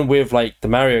 even with like the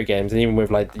Mario games and even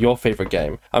with like your favorite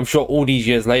game, I'm sure all these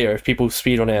years later, if people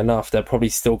speed on it enough, they're probably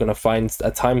still going to find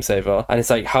a time saver. And it's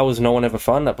like, how has no one ever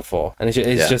found that before? And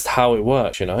it's just how it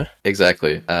works, you know?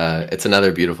 Exactly. It's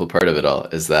another beautiful part of it all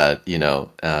is that, you know,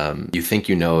 you think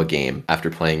you know a game after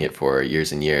playing it for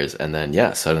years and years, and then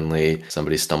suddenly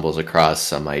somebody stumbles across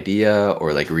some idea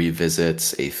or like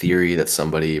revisits a theory that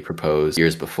somebody proposed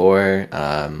years before,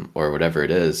 or whatever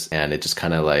it is, and it just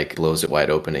kind of like blows it wide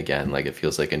open again. Like, it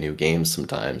feels like a new game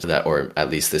sometimes, or at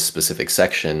least this specific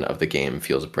section of the game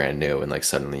feels brand new, and like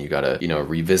suddenly you gotta, you know,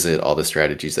 revisit all the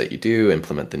strategies that you do,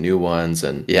 implement the new ones.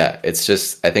 And it's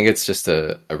just, I think it's just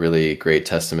a really great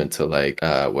testament to like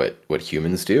what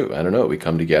humans do. I don't know, we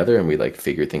come together and we like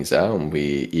figure things out, and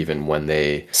we, even when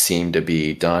they seem to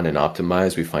be done and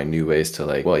optimized, we find new ways to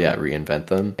like, reinvent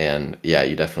them. And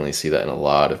you definitely see that in a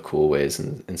lot of cool ways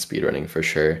in speedrunning, for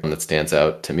sure. One that stands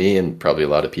out to me and probably a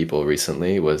lot of people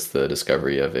recently was the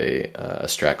discovery of a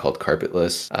strat called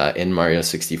carpetless in Mario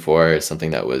 64.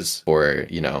 Something that was for,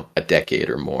 you know, a decade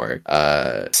or more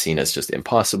seen as just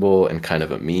impossible and kind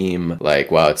of a meme.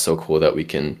 Like, wow, it's so cool that we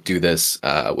can do this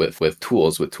with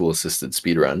tools, with tool assisted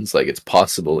speedruns. Like, it's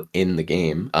possible in the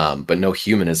game, but no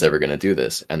human is ever going to do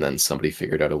this. And then somebody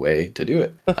figured out a way to do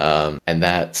it, and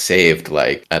that saved,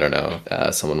 like, I don't know,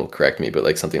 someone will correct me, but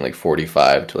like something like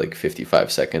 45 to like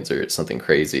 55 seconds or something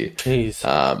crazy. Jeez.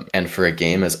 And for a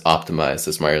game as optimized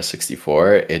as Mario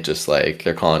 64, it just like,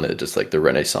 they're calling it just like the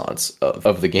renaissance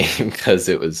of the game because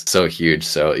it was so huge.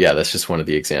 So that's just one of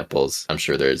the examples. I'm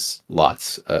sure there's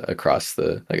lots across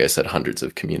the, like I said, hundreds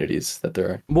of communities that there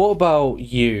are. What about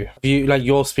you? Like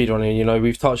your speedrunning, you know,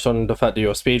 we've touched on the fact that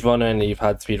you're a speedrunner and you've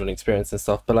had speedrunning experience and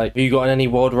stuff, but like, have you got any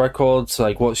world records?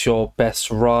 Like, what's your best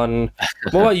run?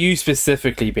 What about you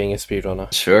specifically being a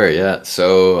speedrunner? Sure, yeah.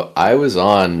 So I was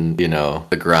on, you know,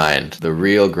 the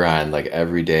real grind, like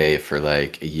every day for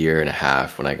like a year and a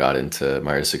half when I got into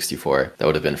Mario 64. That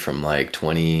would have been from like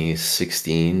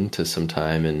 2016 to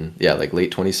sometime in, like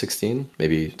late 2016,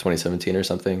 maybe 2017 or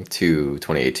something, to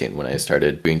 2018 when I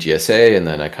started doing GSA, and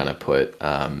then I kind of put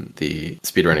the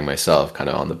speedrunning myself kind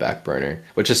of on the back burner,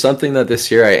 which is something that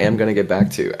this year I am going to get back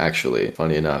to, actually.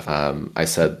 Funny enough, I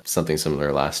said something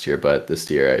similar last year, but this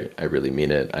year I really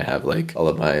mean it. I have like all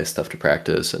of my stuff to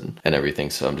practice and everything,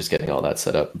 so I'm just getting all that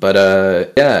set up. But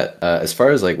as far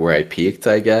as like where I peaked,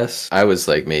 I guess I was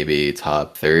like maybe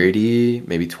top 30,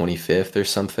 maybe 25th or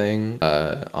something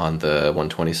on the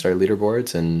 120 star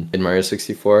leaderboards in Mario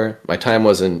 64. My time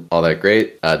wasn't all that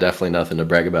great, definitely nothing to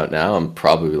brag about now. I'm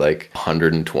probably like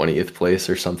 120th place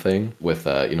or something with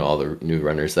all the new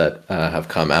runners that have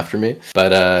come after me.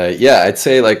 But I'd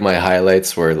say like my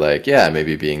highlights were like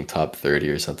maybe being top 30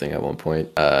 or something at one point,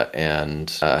 and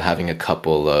having a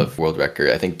couple of world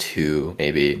record, I think 2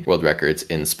 maybe world records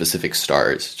in specific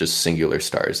stars, just singular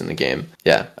stars in the game.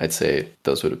 I'd say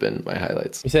those would have been my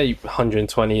highlights. You say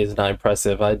 120 is not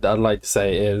impressive. I'd like to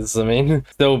say it is. I mean,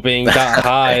 still being that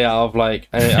high out of like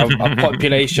a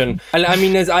population, and I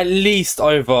mean, there's at least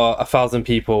over 1,000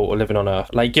 people living on Earth,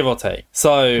 like give or take.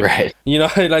 So right, you know,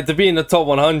 like to be in the top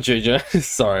 100. You know?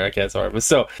 sorry, but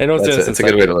still, in all seriousness, it's a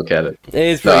good way to look at it. It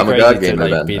is pretty crazy I'm a god gamer,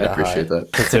 to like be I that appreciate high,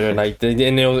 that. considering like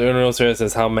in all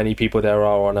seriousness how many people there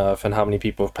are on Earth and how many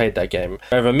people have played that game,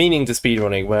 whether meaning to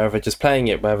speedrunning, whether just playing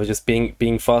it, whether just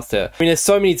being faster. I mean, there's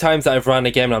so many times that I've run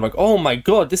a game and I'm like, oh my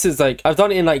god, this is like, I've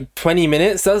done it in like 20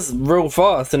 minutes, that's real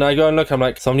fast, and I go and look, I'm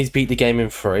like, somebody's beat the game in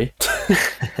 3.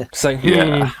 It's like,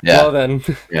 well then,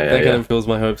 that kind of fills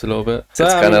my hopes a little bit. So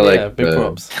it's kind of like big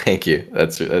props. Thank you.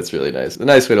 That's really nice. A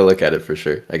nice way to look at it, for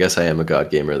sure. I guess I am a god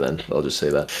gamer then. I'll just say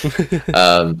that.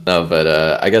 No,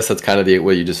 but I guess that's kind of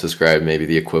what you just described, maybe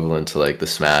the equivalent to like the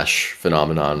Smash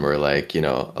phenomenon, where like, you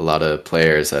know, a lot of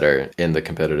players that are in the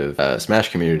competitive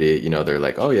Smash community, you know, they're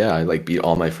like, oh yeah, I like beat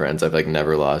all my friends. I've like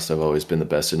never lost. I've always been the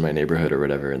best in my neighborhood or whatever.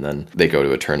 whatever, and then they go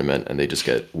to a tournament and they just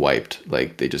get wiped.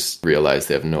 Like they just realize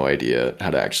they have no idea how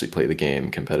to actually play the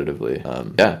game competitively.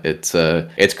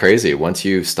 It's crazy. Once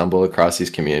you stumble across these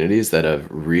communities that have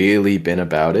really been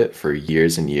about it for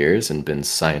years and years and been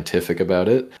scientific about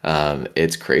it,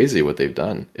 it's crazy what they've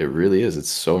done. It really is. It's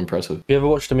so impressive. You ever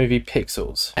watched the movie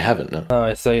Pixels? I haven't, no. Oh,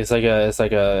 it's like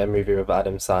a movie with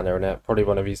Adam Sandler in it. Probably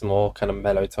one of his more kind of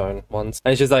mellow tone ones.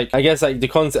 And it's just like, I guess like the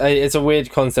concept, it's a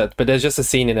weird concept, but there's just a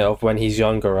scene in it of when he's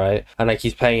younger, right? And like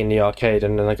he's playing in the arcade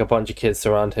and then like a bunch of kids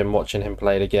surround him watching him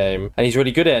play the game. And he's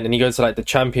really good at it. And then he goes to like the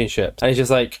championships. And he's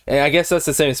just like, I guess that's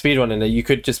the same as speedrunning, that you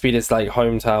could just be this like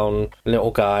hometown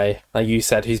little guy, like you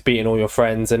said, who's beating all your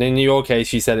friends. And in your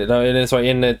case, you said it, no,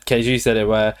 in the case you said it,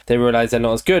 where they realize they're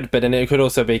not as good. But then it could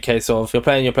also be a case of you're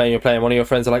playing. One of your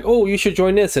friends are like, oh, you should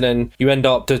join this. And then you end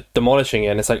up demolishing it.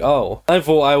 And it's like, oh, I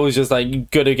thought I was just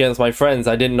like good against my friends.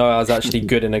 I didn't know I was actually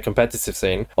good in a competitive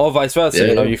scene. Or vice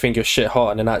versa, you think you're shit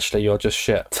hot and then actually you're just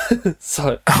shit.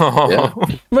 So, yeah.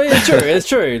 But it's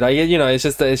true. Like,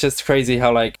 it's just crazy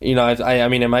how like, I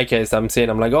mean, in my case, I'm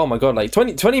like, oh my God, like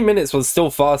 20 minutes was still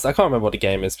fast. I can't remember what the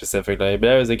game is specifically, but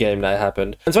there was a game that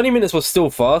happened. And 20 minutes was still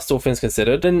fast, all things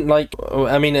considered. And like,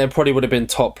 I mean, it probably would have been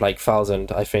top like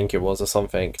 1,000, I think it was, or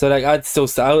something. So like, I'd still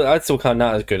count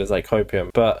that as good as like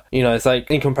Copium. But, it's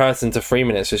like in comparison to 3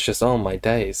 minutes, it's just, oh my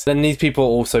days. Then these people are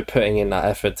also putting in that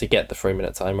effort to get the 3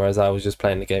 minute time, whereas I was just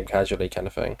playing the game casually kind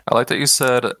of thing. I like that you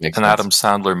said an Adam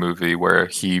Sandler movie where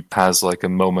he has like a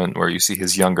moment where you see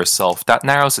his younger self. That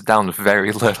narrows it down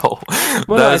very little.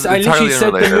 Well, I literally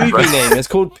said the movie name. It's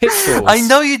called Pixels. I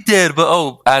know you did,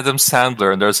 but Adam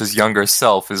Sandler and there's his younger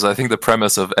self is I think the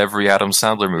premise of every Adam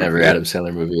Sandler movie. Every Adam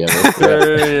Sandler movie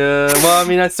ever. Yeah. Well, I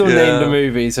mean, I still named the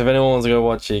movie, so if anyone wants to go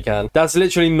watch it, you can. That's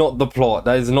literally not the plot.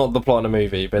 That is not the plot of the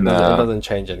movie, but it doesn't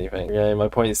change anything. Yeah, my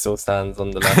point still stands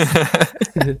nonetheless.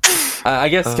 I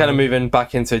guess kind of moving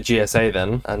back into GSA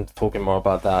then and talking more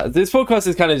about that. This podcast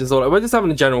is kind of just we're just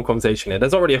having a general conversation here.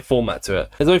 There's not really a format to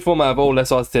it. There's no format of,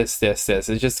 let's ask this. It's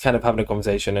just kind of having a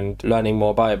conversation and learning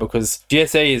more about it, because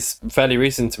GSA is fairly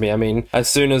recent to me. I mean, as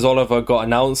soon as Oliver got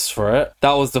announced for it,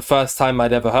 that was the first time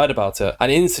I'd ever heard about it.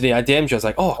 And instantly I DM'd you, I was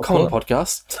like, come on,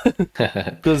 podcast.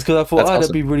 Because I thought,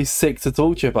 that'd be really sick to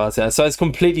talk to you about it. So it's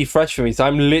completely fresh for me. So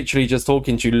I'm literally just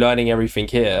talking to you, learning everything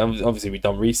here. Obviously we've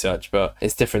done research, but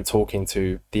it's different talking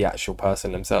to the actual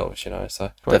person themselves,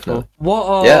 so definitely.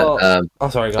 Cool.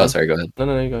 Sorry, go ahead.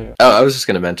 No, you go. Oh, I was just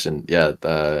going to mention,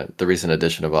 the recent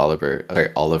addition of Oliver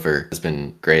has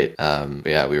been great.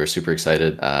 We were super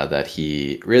excited that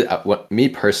he really, me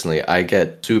personally, I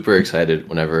get super excited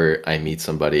whenever I meet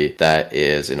somebody that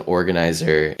is an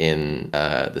organizer in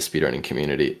the speedrunning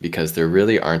community, because there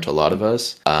really aren't a lot of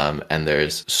us, and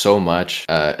there's so much,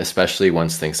 especially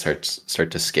once things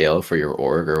start to scale for your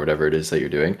org or whatever it is that you're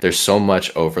doing. There's so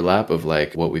much overlap of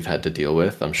like what we've had to deal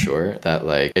with, I'm sure, that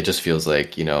like it just feels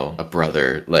like, a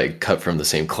brother, like cut from the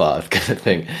same cloth kind of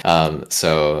thing.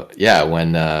 So yeah,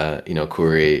 when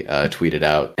Kuri tweeted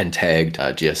out and tagged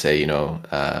GSA,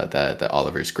 that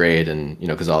Oliver's great, and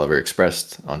because Oliver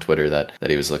expressed on Twitter that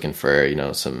he was looking for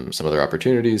some other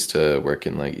opportunities to work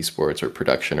in like esports or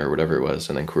production or whatever it was,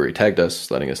 and then Kuri tagged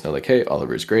us, letting us know like, hey,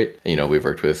 Oliver's great. We've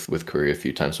worked with Kuri a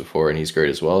few times before, and he's great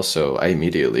as well. So I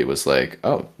immediately was like,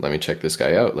 oh, let me check this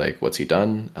guy out. Like, what's he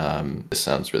done? This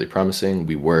sounds really promising.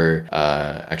 We were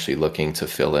actually looking to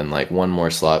fill in like one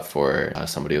more slot for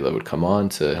somebody that would come on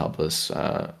to help us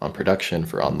on production,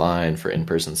 for online, for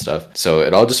in-person stuff. So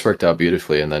it all just worked out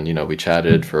beautifully. And then, we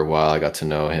chatted for a while. I got to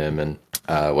know him and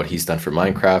what he's done for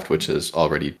Minecraft, which has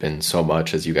already been so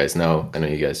much, as you guys know. I know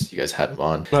you guys had him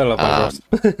on. I love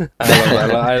Minecraft.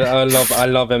 I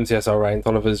love MTSR Ranked.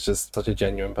 Oliver's just such a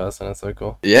genuine person. It's so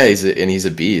cool. Yeah, he's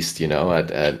a beast.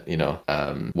 At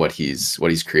what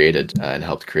he's created and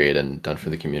helped create and done for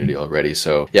the community already.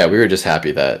 So yeah, we were just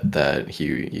happy that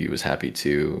he was happy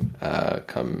to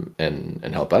come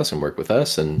and help us and work with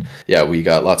us. And yeah, we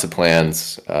got lots of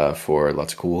plans for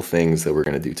lots of cool things that we're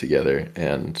going to do together.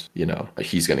 And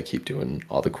he's going to keep doing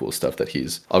all the cool stuff that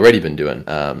he's already been doing.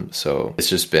 So it's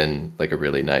just been like a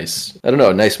really nice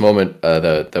moment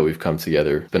that we've come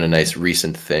together. It's been a nice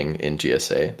recent thing in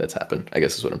GSA that's happened, I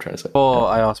guess is what I'm trying to say. Before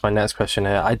I ask my next question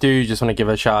here, I do just want to give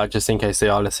a shout out, just in case they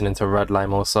are listening to Red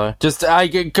Lime also. Just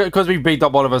because we beat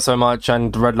up Oliver so much,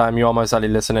 and Red Lime, you're most likely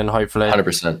listening, hopefully.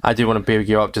 100%. I do want to big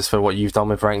you up just for what you've done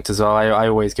with Ranked as well. I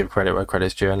always give credit where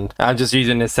credit's due, and I'm just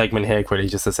using this segment here quickly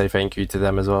just to say thank you to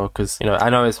them as well, because I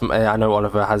know know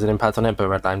Oliver has an impact on it, but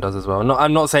Redline does as well.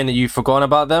 I'm not saying that you've forgotten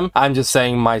about them. I'm just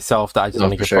saying myself that I just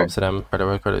want to give props to them.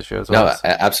 Credit to you as well. No,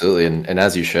 absolutely, and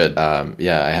as you should.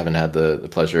 I haven't had the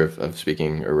pleasure of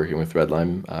speaking or working with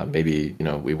Redline. Maybe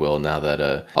we will now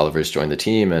that Oliver's joined the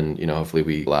team, and hopefully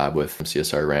we collab with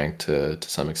CSR Rank to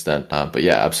some extent. But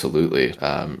yeah, absolutely,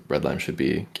 Redline should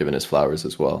be given his flowers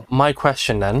as well. My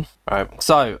question then. Right.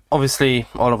 So obviously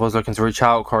Oliver was looking to reach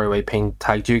out. Corey Wade Ping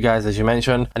tagged you guys as you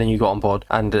mentioned, and then you got on board,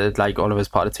 and Oliver's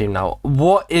part of the team now.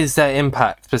 What is their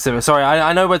impact specific? Sorry,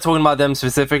 I know we're talking about them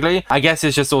specifically. I guess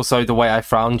it's just also the way I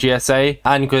found GSA,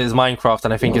 and because it's Minecraft,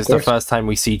 and I think it's the first time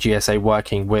we see GSA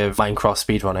working with Minecraft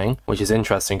speedrunning, which is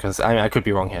interesting because I could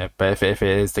be wrong here, but if it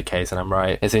is the case and I'm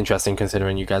right, it's interesting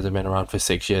considering you guys have been around for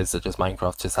 6 years that just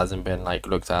Minecraft just hasn't been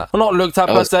looked at. Well, not looked at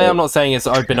per se. Cool. I'm not saying it's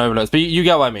been overlooked, but you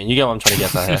get what I mean. You get what I'm trying to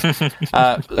get at here.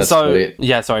 Sorry,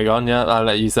 go on. Yeah, I'll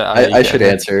let you say. I should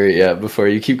answer. Before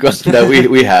you keep going. No,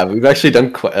 we've actually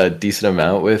done quite a decent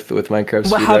amount with Minecraft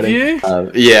speedrunning.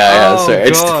 Have you?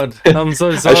 Sorry. God, I'm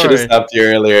so sorry. I should have stopped you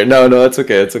earlier. No, it's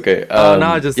okay.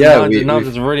 Now I just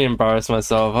really embarrassed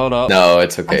myself. Hold up. No,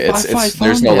 it's okay.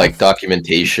 There's no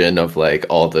documentation of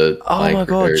all the. Oh my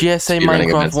god, GSA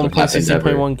Minecraft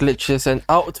 1.16.1 glitches and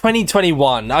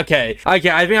 2021. Okay. I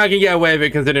think I can get away with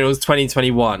it considering it was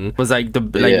 2021. Was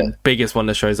the biggest one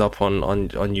that shows up on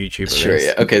YouTube. Sure.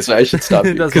 Yeah. Okay. So I should stop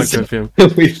you. That's my good film.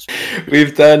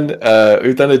 We've done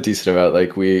a decent amount. I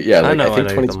think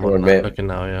 2021 May. Looking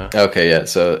now, yeah. Okay. Yeah.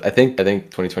 So I think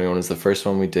 2021 is the first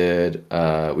one we did.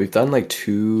 We've done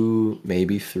 2,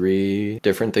 maybe 3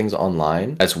 different things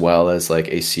online, as well as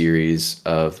a series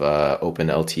of open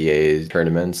LTA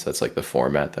tournaments. That's the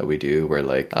format that we do, where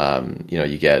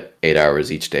you get 8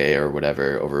 hours each day or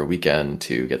whatever over a weekend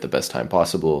to get the best time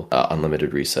possible,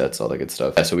 unlimited resets, all that good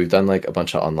stuff. So we've done a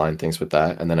bunch of online things with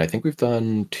that, and then I think we've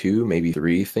done 2, maybe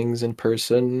 3 things in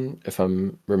person, if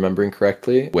I'm remembering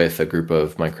correctly, with a group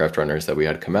of Minecraft runners that we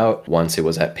had come out. Once it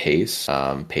was at Pace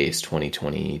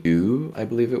 2022, I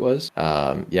believe it was.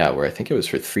 Where I think it was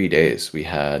for 3 days. We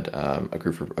had a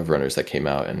group of runners that came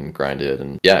out and grinded,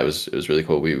 and it was really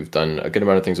cool. We've done a good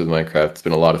amount of things with Minecraft. It's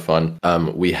been a lot of fun.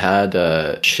 We had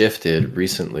shifted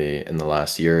recently in the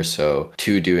last year or so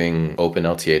to doing open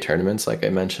LTA tournaments, like I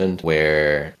mentioned,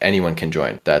 where anyone can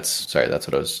join. That's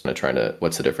what I was trying to.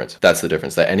 What's the difference? That's the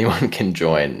difference. That anyone can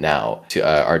join now to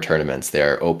our tournaments. They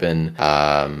are open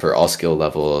for all skill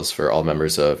levels, for all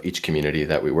members of each community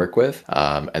that we work with,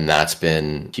 and that's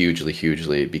been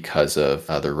hugely because of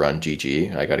the Run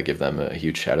GG. I got to give them a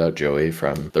huge shout out, Joey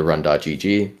from the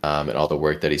Run.gg, and all the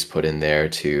work that he's put in there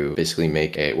to basically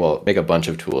make a bunch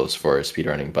of tools for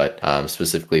speedrunning, but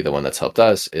specifically the one that's helped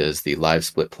us is the live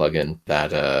split plugin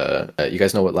that you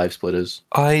guys know what live split is?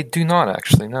 I do not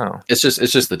actually know. It's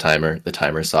just the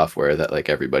timer software that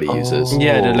everybody uses.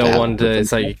 Yeah, the little one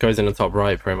that it goes in the top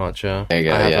right pretty much. Yeah. There you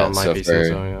go.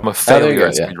 I'm a failure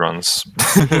at speedruns.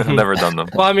 I've never done them.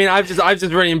 Well, I mean, I've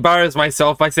just really embarrassed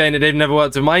myself by saying that they've never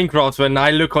worked with Minecraft. When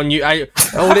I look on you,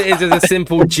 all it is a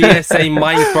simple GSA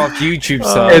Minecraft YouTube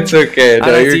server. It's okay.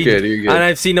 No, you're good. And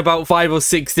I've seen about 5 or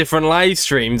 6 different live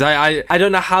streams. I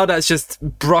don't know how that's just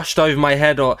brushed over my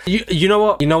head. Or you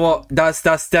know what?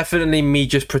 That's definitely me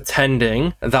just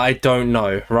pretending that I don't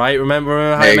know. Right?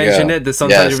 Remember how I mentioned it? That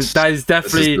sometimes that is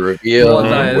definitely the reveal.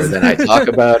 Where then I talk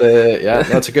about it. Yeah,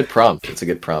 that's a good prompt. It's a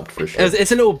good prompt for sure.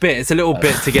 It's a little bit. It's a little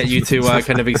bit to get you to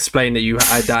kind of explain that you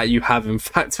have in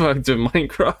fact worked with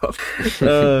Minecraft.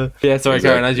 Sorry,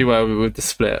 Karen, as you were with the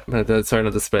split. Sorry,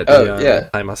 not the split.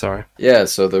 Timer, sorry. Yeah,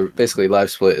 so basically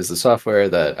live split is the software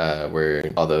that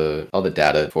where all the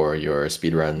data for your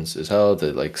speedruns is held,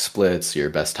 the splits, your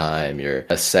best time, your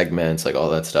best segments, all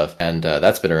that stuff. And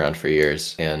that's been around for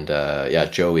years. And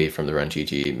Joey from the Run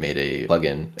GG made a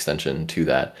plugin extension to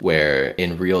that where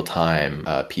in real time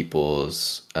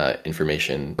people's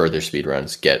information for their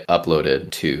speedruns get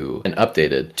uploaded to and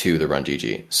updated to the Run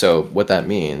GG. So what that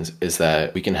means is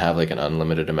that we can have an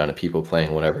unlimited amount of people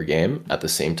playing whatever game at the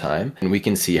same time, and we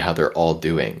can see how they're all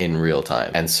doing in real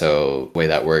time. And so the way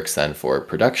that works then for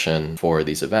production for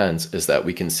these events is that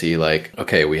we can see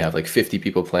okay, we have 50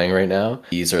 people playing right now.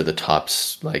 These are the top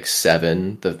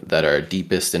 7 that are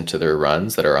deepest into their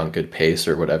runs, that are on good pace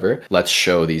or whatever. Let's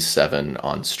show these 7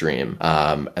 on stream.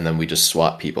 And then we just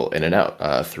swap people in and out.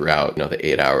 throughout, the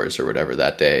 8 hours or whatever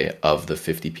that day of the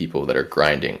 50 people that are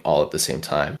grinding all at the same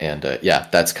time. And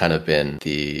that's kind of been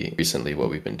recently what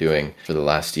we've been doing for the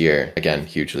last year. Again,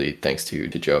 hugely thanks to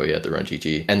Joey at the Run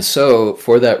GG. And so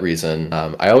for that reason,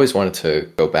 I always wanted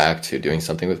to go back to doing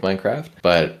something with Minecraft,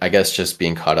 but I guess just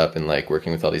being caught up in like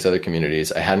working with all these other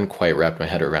communities, I hadn't quite wrapped my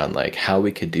head around like how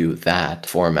we could do that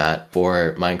format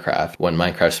for Minecraft when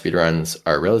Minecraft speedruns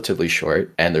are relatively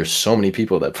short and there's so many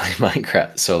people that play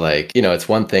Minecraft. So like, it's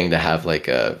one thing to have like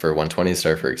for 120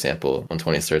 star, for example,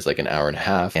 120 star is like an hour and a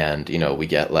half, and we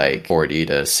get like 40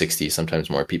 to 60, sometimes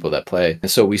more people that play. And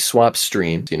so we swap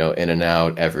streams, in and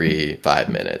out every 5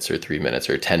 minutes or 3 minutes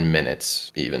or 10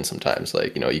 minutes, even sometimes,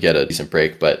 like, you get a decent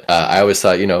break. But I always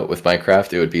thought, with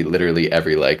Minecraft, it would be literally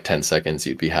every like 10 seconds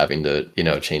you'd be having to,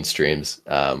 change streams,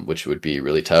 which would be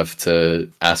really tough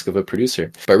to ask of a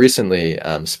producer. But recently,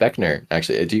 Speckner,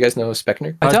 actually, do you guys know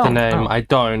Speckner? I don't. I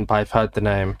don't, but I've heard the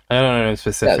name. I don't know him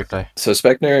specifically. Yeah. So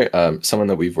Speckner, someone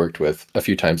that we've worked with a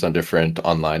few times on different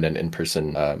online and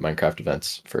in-person Minecraft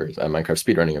events for Minecraft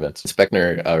speedrunning events.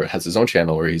 Speckner has his own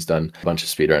channel where he's done a bunch of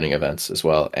speedrunning events as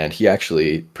well. And he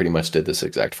actually pretty much did this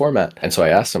exact format. And so I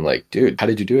asked him, like, dude, how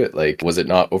did you do it? Like, was it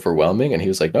not overwhelming? And he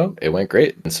was like, no, it went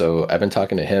great. And so I've been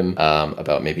talking to him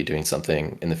about maybe doing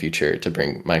something in the future to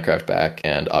bring Minecraft back,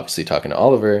 and obviously talking to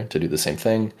Oliver to do the same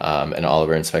thing. And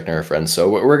Oliver and Speckner are friends. So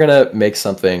we're going to make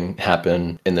something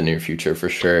happen in the near future for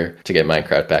sure to get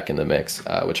Minecraft back in the mix,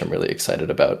 which I'm really excited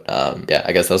about.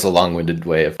 I guess that was a long-winded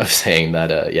way of saying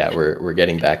that, we're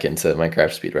getting back into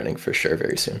Minecraft speedrunning for sure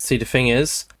very soon. See, the thing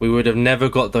is, we would have never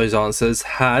got those answers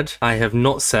had I have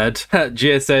not said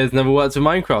GSA has never worked with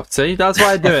Minecraft. See, that's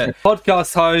why I do it.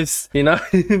 Podcast host,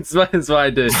 it's what I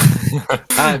do.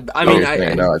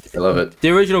 I love it. The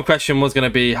original question was going to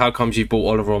be, how comes you brought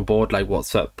Oliver on board? Like,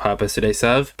 what's the purpose do they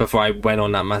serve? Before I went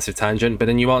on that massive tangent, but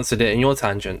then you answered it in your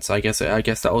tangent, so I guess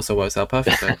that also works out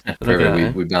perfectly.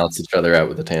 Perfect. We balance each other out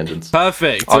with the tangents.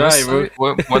 Perfect. Honestly,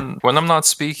 right. when I'm not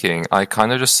speaking, I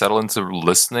kind of just settle into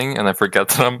listening, and I forget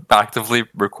that I'm actively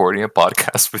recording a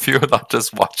podcast with you and not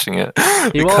just watching it.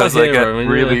 Because I get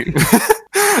really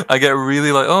I get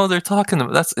really like, oh, they're talking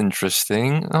about, that's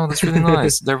interesting. Oh, that's really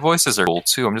nice. Their voices are cool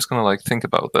too. I'm just gonna like think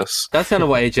about this. That's kind of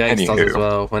what AJX does as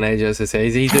well. When AJX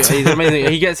says he's amazing.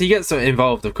 He gets so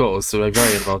involved, of course, so like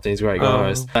very involved, and he's great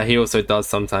guitarist. He also does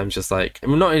sometimes just like,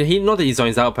 not that he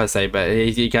zones out per se, but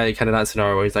he kind of that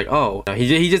scenario where he's like, oh, no,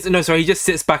 he just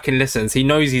sits back and listens. He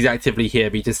knows he's actively here,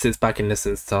 but he just sits back and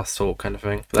listens to us talk, kind of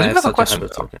thing. I do have a question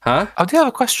though. Huh? I do have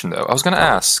a question though. I was gonna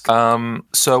ask.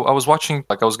 So I was watching,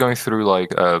 like I was going through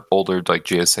like older like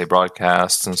GSA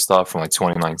broadcasts and stuff from like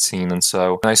 2019 and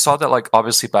so, and I saw that like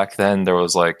obviously back then there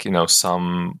was like,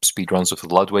 some speedruns with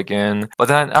Ludwig in, but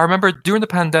then I remember during the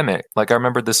pandemic, like I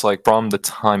remember this like from the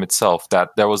time itself that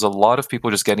there was a lot of people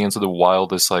just getting into the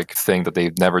wildest like thing that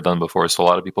they've never done before. So a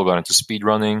lot of people got into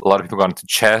speedrunning, a lot of people got into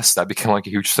chess. That became like a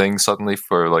huge thing suddenly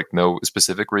for like no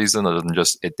specific reason other than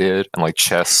just it did, and like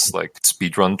chess, like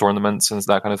speedrun tournaments and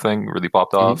that kind of thing really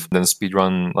popped off. Then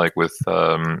speedrun like with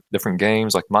different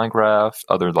games like Minecraft,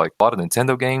 other like a lot of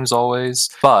Nintendo games always.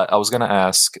 But I was gonna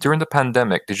ask, during the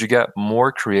pandemic, did you get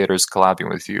more creators collabing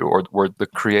with you, or were the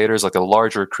creators, like the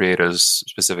larger creators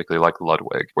specifically like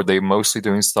Ludwig, were they mostly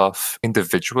doing stuff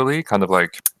individually, kind of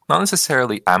like not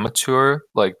necessarily amateur,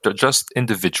 like just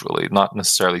individually, not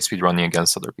necessarily speedrunning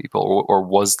against other people, or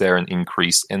was there an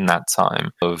increase in that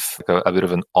time of like a bit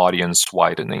of an audience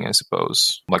widening, I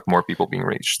suppose, like more people being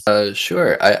reached?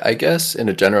 Sure. I guess in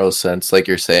a general sense, like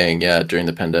you're saying, yeah, during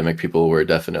the pandemic, people were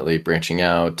definitely branching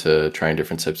out to trying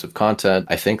different types of content.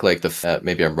 I think like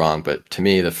maybe I'm wrong, but to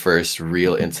me, the first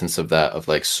real instance of that, of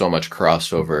like so much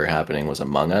crossover happening, was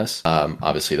Among Us.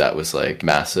 Obviously that was like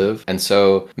massive. And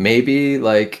so maybe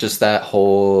like just that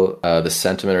whole the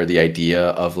sentiment or the idea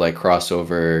of like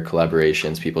crossover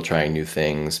collaborations, people trying new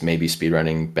things, maybe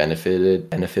speedrunning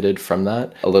benefited from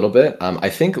that a little bit. I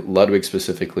think Ludwig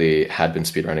specifically had been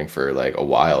speedrunning for like a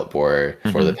while before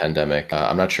the pandemic.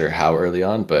 I'm not sure how early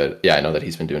on, but yeah, I know that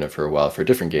he's been doing it for a while for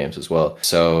different games as well.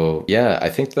 So yeah, I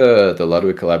think the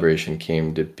Ludwig collaboration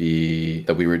came to be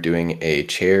that we were doing a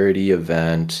charity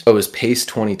event. It was Pace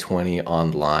 2020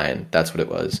 online. That's what it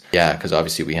was. Yeah, because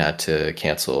obviously we had to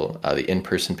cancel the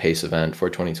in-person Pace event for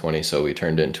 2020, so we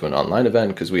turned it into an online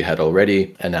event because we had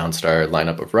already announced our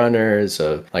lineup of runners,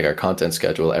 like our content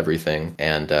schedule, everything.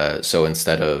 And so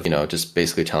instead of just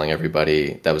basically telling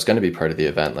everybody that was going to be part of the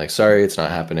event, like, sorry, it's not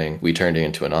happening, we turned it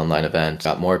into an online event,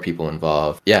 got more people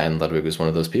involved. Yeah, and Ludwig was one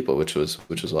of those people, which was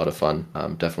a lot of fun.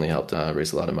 Definitely helped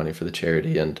raise a lot of money for the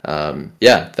charity. And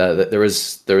there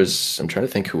was I'm trying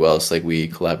to think who else like we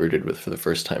collaborated with for the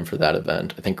first time for that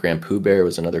event. I think Grand Pooh Bear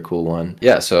was another cool one. Yeah,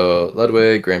 yeah, so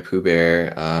Ludwig, Grand Pooh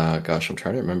Bear, gosh, I'm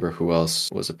trying to remember who else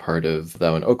was a part of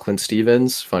that one. Oh, Clint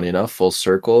Stevens, funny enough, full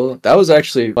circle. That was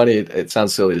actually funny. It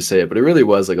sounds silly to say it, but it really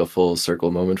was like a full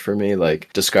circle moment for me,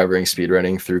 like discovering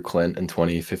speedrunning through Clint in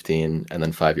 2015. And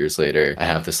then 5 years later, I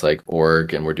have this like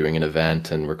org and we're doing an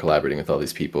event and we're collaborating with all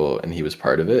these people, and he was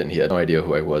part of it and he had no idea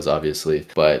who I was, obviously.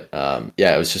 But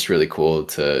yeah, it was just really cool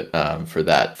to for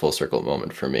that full circle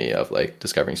moment for me of like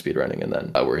discovering speedrunning and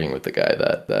then working with the guy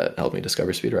that helped me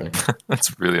discover speedrunning.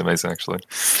 That's really amazing, actually.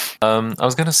 I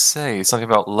was gonna say something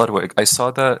about Ludwig. I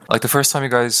saw that like the first time you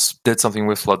guys did something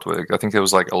with Ludwig, I think it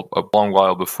was like a long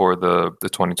while before the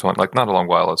 2020, like not a long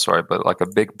while, sorry, but like a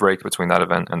big break between that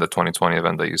event and the 2020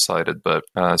 event that you cited. But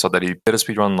I saw that he did a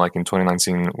speedrun like in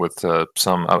 2019 with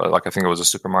some like I think it was a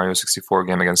Super Mario 64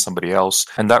 game against somebody else,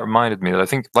 and that reminded me that I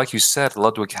think, like you said,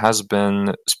 Ludwig has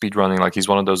been speedrunning. Like he's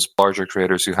one of those larger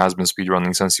creators who has been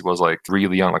speedrunning since he was like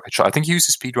really young. Like I think he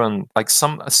used to speedrun like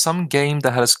some game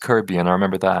that has Kirby, and I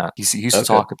remember that he used to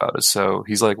talk about it. So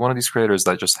he's like one of these creators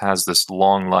that just has this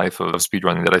long life of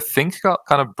speedrunning that I think got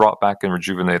kind of brought back and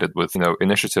rejuvenated with, you know,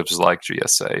 initiatives like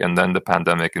GSA and then the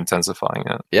pandemic intensifying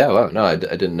it. Yeah, wow, no, I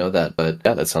didn't know that, but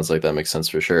yeah, that sounds like that makes sense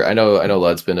for sure. I know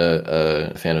Lud's been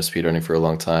a fan of speedrunning for a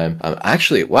long time.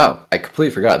 Actually, wow, I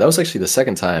completely forgot. That was actually the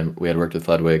second time we had worked with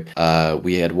Ludwig.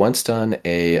 We had once done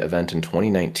a event in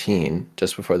 2019,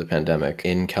 just before the pandemic,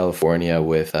 in California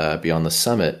with Beyond the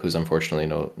Summit, who's unfortunately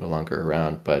no longer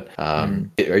around. But are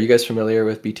you guys familiar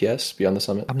with BTS, Beyond the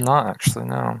Summit? I'm not actually,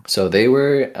 no. So they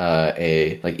were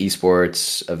a like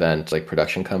esports event like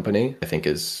production company. I think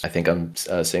I'm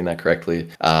saying that correctly.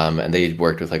 And they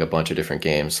worked with like a bunch of different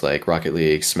games, like Rocket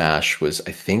League, Smash was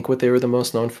I think what they were the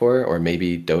most known for, or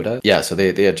maybe Dota. Yeah, so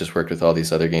they had just worked with all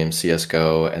these other games,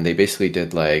 CSGO, and they basically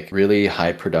did like really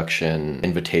high production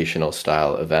invitational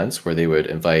style events where they would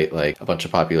invite like a bunch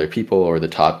of popular people or the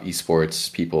top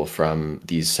esports people from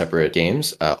these separate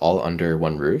games all under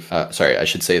one roof. Sorry, I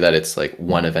should say that it's like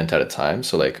one event at a time.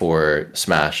 So like for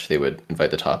Smash, they would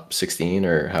invite the top 16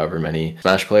 or however many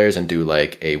Smash players and do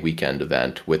like a weekend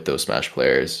event with those Smash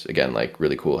players. Again, like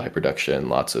really cool, high production,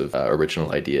 lots of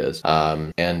original ideas.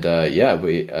 I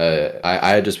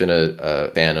had just been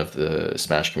a fan of the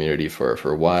Smash community for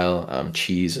a while.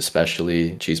 Cheese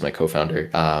especially, Cheese, my co-founder,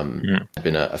 I've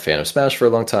been a fan of Smash for a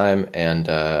long time, and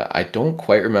I don't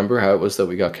quite remember how it was that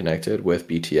we got connected with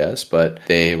BTS, but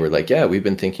they were like, yeah, we've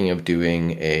been thinking of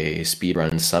doing a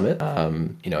speedrun summit,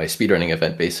 a speedrunning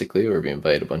event basically, where we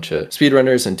invite a bunch of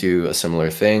speedrunners and do a similar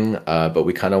thing, but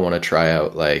we kind of want to try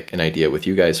out like an idea with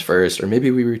you guys first, or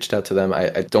maybe we reached out to them.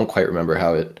 I don't quite remember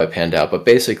how it panned out, but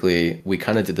basically we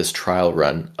kind of did this trial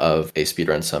run of a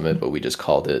speedrun summit, but we just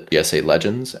called it GSA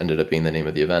Legends, ended up being the name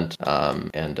of the event.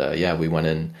 We went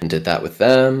in and did that with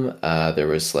them. There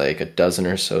was like a dozen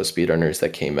or so speedrunners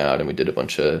that came out, and we did a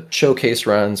bunch of showcase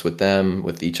runs with them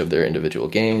with each of their individual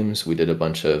games. We did a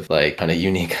bunch of like kind of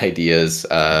unique ideas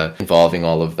involving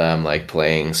all of them, like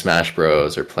playing Smash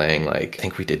Bros or playing like, I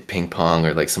think we did ping pong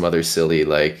or like some other silly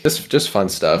like just fun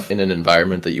stuff in an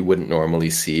environment that you wouldn't normally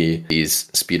see these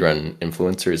speedrun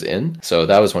influencers in. So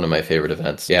that was one of my favorite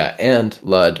events. Yeah, and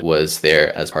Lud was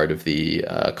there as part of the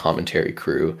commentary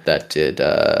crew that did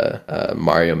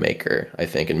Mario Maker, I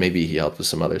think, and maybe he helped with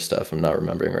some other stuff. I'm not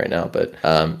remembering right now, but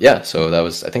so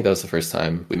I think that was the first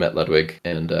time we met Ludwig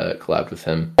and collabed with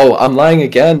him. Oh, I'm lying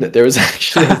again. There was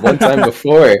actually one time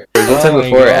before.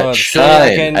 At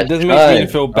Shine. This makes me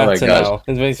feel better now.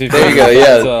 This makes me feel there you go.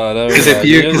 Yeah,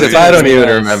 because if I don't even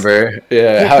remember,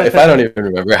 if I don't even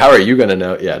remember, how are you gonna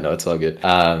know? Yeah, no, it's all good.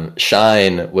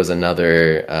 Shine was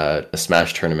another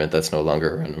Smash tournament that's no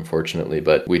longer around, unfortunately,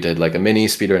 but we did like a mini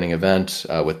speedrunning event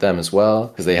with them as well,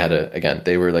 because they had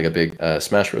they were like a big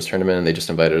Smash Bros tournament, and they just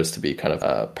invited us to be kind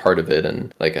of part of it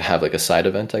and like have like a side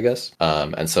event, I guess.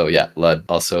 And so yeah, Lud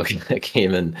also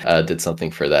came and did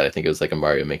something for that. I think it was like a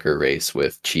Mario Maker race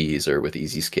with Cheese or with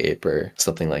Easyscape or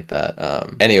something like that.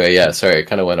 Anyway, yeah, sorry, I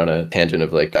kind of went on a tangent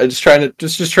of like just trying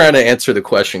to answer the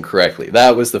question correctly.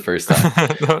 That was the first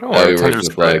time we worked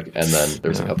with Ludwig, and then there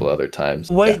was a couple other times.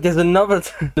 Wait, there's another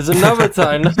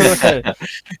time. No way.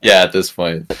 Yeah, at this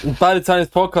point. By the time this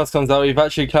podcast comes out, we've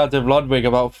actually counted Ludwig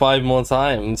about 5 more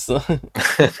times.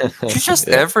 He's just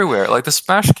everywhere. Like the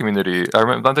Smash community. I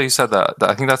remember that you said that.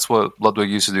 I think that's what Ludwig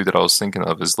used to do that I was thinking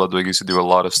of, is Ludwig used to do a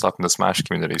lot of stuff in the Smash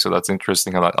community. So that's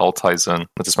interesting how that all ties in.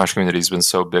 That the Smash community has been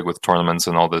so big with tournaments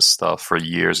and all this stuff for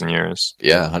years and years.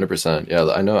 Yeah, 100%. Yeah,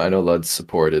 I know Lud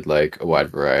supported like a wide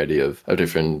variety of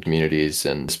different communities,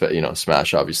 and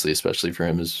Smash obviously, especially for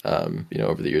him, is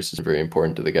over the years is very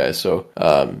important to the guy. So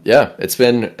it's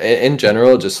been in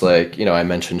general just like I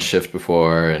mentioned Shift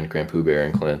before, and Grand Pooh Bear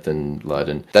and Clint and Lud,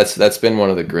 and that's been one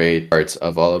of the great parts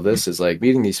of all of this is like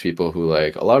meeting these people who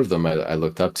like a lot of them I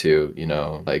looked up to, you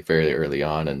know, like very early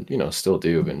on, and, you know, still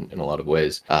do in a lot of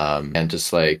ways. And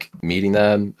just like meeting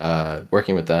them,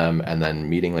 working with them, and then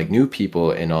meeting like new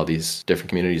people in all these different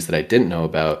communities that I didn't know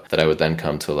about, that I would then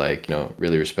come to like, you know,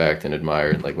 really respect and admire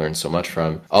and like learn so much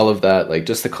from. All of that, like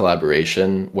just the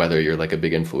collaboration, whether you're like a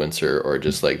big influencer or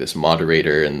just like this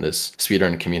moderator in this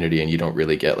speedrun community and you don't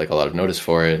really get like a lot of notice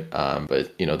for it,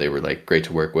 but you know, they were like great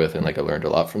to work with and like I learned a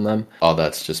lot from them. All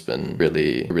that's just been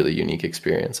really unique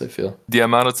experience, I feel. The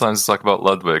amount of times to talk about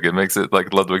Ludwig, it makes it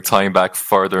like Ludwig tying back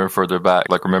farther and further back,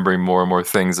 like remembering more and more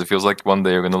things. It feels like one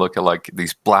day you're going to look at like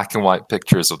these black and white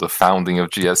pictures of the founding of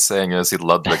GSA and you're going to see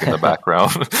Ludwig in the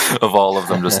background of all of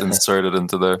them just inserted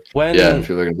into there. Yeah, and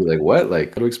people are going to be like, what?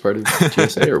 Like, Ludwig's part of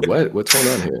GSA or what? What's going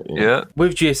on here? You know? Yeah.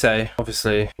 With GSA,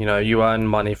 obviously, you know, you earn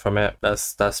money from it.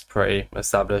 That's pretty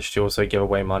established. You also give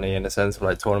away money in a sense of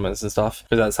like tournaments and stuff,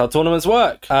 because that's how tournaments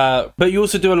work. But you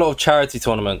also do a lot of charity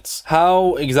tournaments.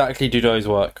 How exactly do those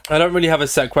work? I don't really have a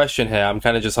set question here. I'm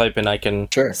kind of just hoping I can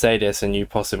say this and you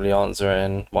possibly answer it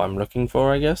in what I'm looking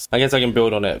for, I guess. I guess I can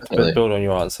build on it, but build on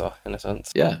your answer in a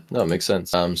sense. Yeah, no, it makes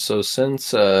sense. So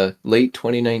since late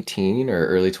 2019 or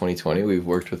early 2020, we've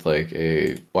worked with like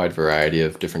a wide variety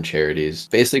of different charities.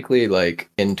 Basically, like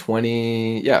in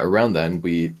around then,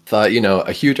 we thought, you know,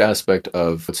 a huge aspect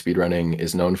of what speedrunning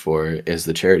is known for is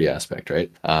the charity aspect,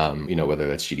 right? You know, whether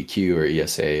that's GDQ or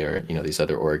ESA or, you know, these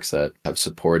other orgs that have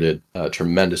supported,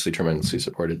 tremendously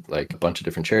supported like a bunch of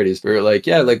different charities. We were like,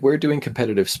 yeah, like we're doing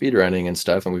competitive speedrunning and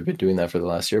stuff, and we've been doing that for the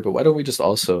last year, but why don't we just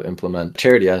also implement the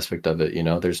charity aspect of it? You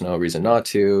know, there's no reason not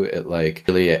to. It like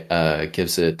really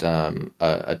gives it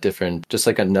a different, just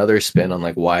like another spin on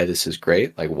like why this is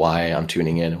great, like why I'm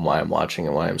tuning in and why I'm watching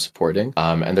and why I'm supporting.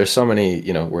 And there's so many,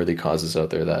 you know, worthy causes out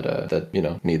there that you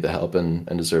know, need the help and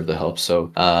deserve the help.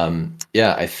 So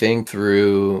yeah, I think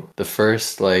through the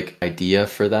first like idea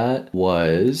for that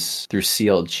was through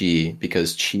CLG,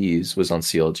 because Cheese was on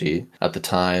CLG at the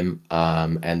time,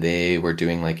 and they were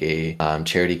doing like a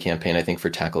charity campaign, I think, for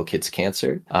Tackle Kids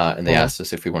Cancer, and they asked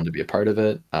us if we wanted to be a part of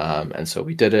it, and so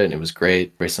we did it, and it was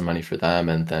great. Raised some money for them,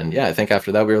 and then I think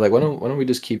after that we were like, why don't we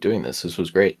just keep doing this? This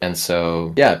was great. And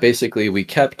so basically we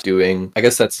kept doing, I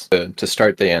guess that's to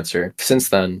start the answer. Since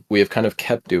then we have kind of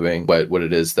kept doing what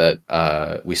it is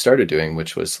that we started doing,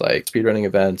 which was like speedrunning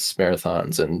events,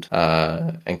 marathons, and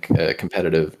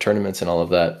competitive tournaments and all of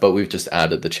that, but we've just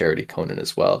added the charity component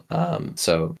as well.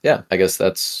 So I guess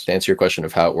that's to answer your question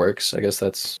of how it works. I guess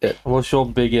that's it. What's your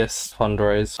biggest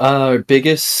fundraise? Our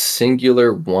biggest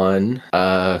singular one,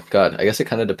 God, I guess it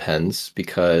kind of depends,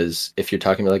 because if you're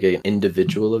talking about like an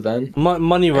individual event,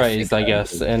 money raised, I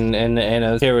guess, in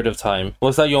a period of time.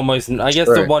 Was that your most? I guess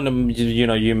the one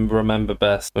you remember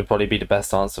best would probably be the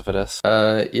best answer for this.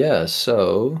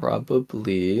 So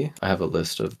probably I have a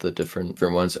list of the different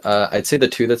ones. I'd say the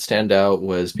two that stand out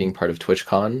was being part of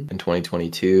TwitchCon in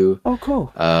 2022. Oh,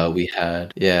 cool. We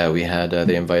had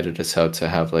they invited us out to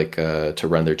have like to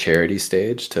run their charity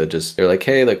stage, to just, they're like,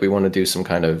 hey, like we want to do some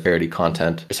kind of charity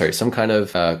content,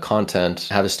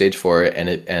 have a stage for it,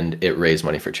 and it raised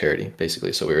money for charity,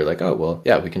 basically. So we were like, oh well,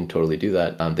 yeah, we can totally do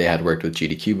that. They had worked with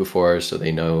GDQ before, so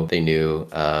they knew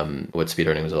what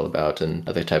speedrunning was all about and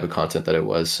other type of content that it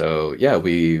was. So yeah,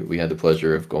 we had the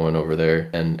pleasure of going over there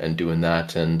and doing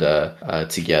that, and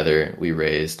together we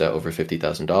raised over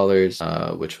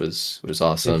 $50,000, which was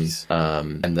awesome. Nice.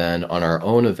 And then on our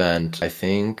own event, I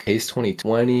think Pace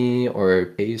 2020 or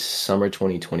Pace Summer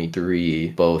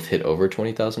 2023 both hit over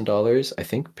 $20,000. I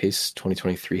think Pace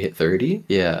 2023 hit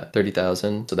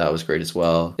 30,000. So that was great as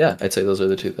well. Yeah, I'd say those are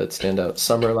the two that stand out.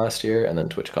 Summer last year, and then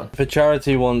TwitchCon. If a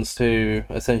charity wants to,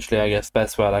 essentially, I guess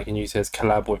best word I can use is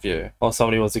collab with you, or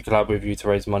somebody wants to collab with you to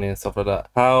raise money and stuff like that,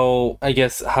 how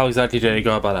exactly do they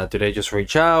go about that? Do they just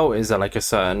reach out? Is there like a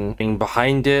certain thing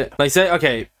behind it? Like say,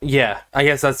 okay, yeah, I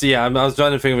guess that's, I was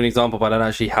trying to think of an example, but I don't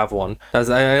actually have one. That's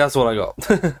what I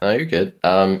got. No, you're good.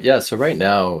 So right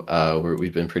now,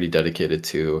 we've been pretty dedicated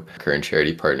to a current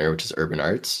charity partner, which is Urban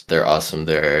Arts. They're awesome.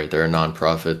 They're a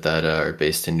nonprofit that are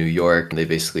based in New York. They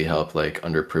basically help like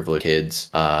underprivileged kids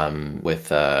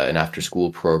with an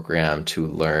after-school program to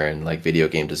learn like video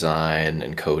game design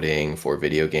and coding for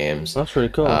video games. That's really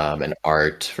cool. And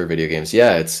art for video games.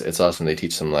 Yeah, it's awesome. They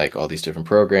teach them like all these different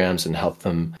programs and help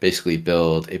them basically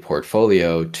build a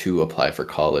portfolio to apply for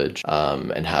college,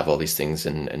 and have all these things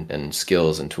and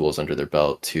skills and tools under their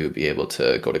belt to be able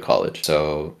to go to college.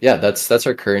 So yeah, that's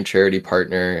our current charity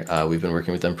partner. We've been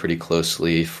working with them pretty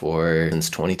closely since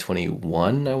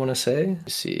 2021, I want to say.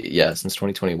 Since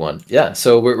 2021. Yeah,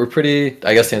 so we're pretty,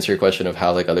 I guess to answer your question of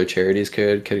how like other charities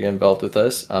could get involved with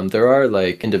us, there are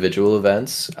like individual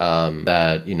events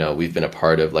that, you know, we've been a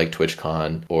part of, like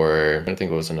TwitchCon, or I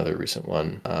think it was another recent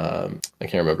one. I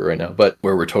can't remember right now, but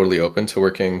where we're totally open to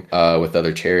working with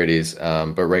other charities.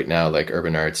 But right now, like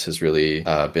Urban Arts has really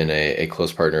been a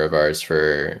close partner of ours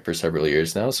for several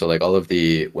years now. So like all of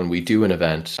when we do an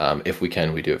event, if we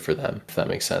can, we do it for them, if that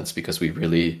makes sense, because we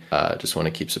really just want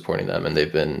to keep supporting them. And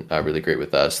they've been really great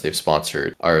with us. They've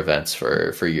sponsored our events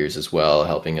for years as well,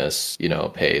 helping us, you know,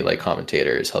 pay like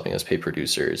commentators, helping us pay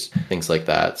producers, things like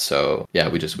that. So yeah,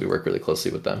 we work really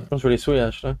closely with them. That's really sweet,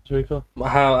 actually. It's really cool.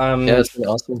 How yeah, it's been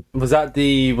awesome. Was that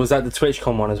the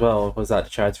TwitchCon one as well? Was that the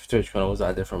charity for TwitchCon, or was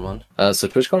that a different one? So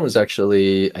TwitchCon was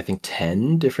actually, I think,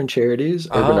 10 different charities.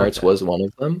 Urban Arts was one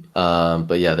of them.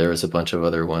 But yeah, there was a bunch of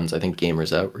other ones. I think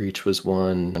Gamers Outreach was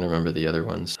one. I don't remember the other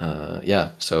ones.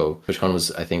 Yeah, so TwitchCon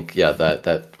was, I think, yeah,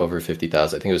 that over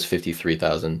 50,000. I think it was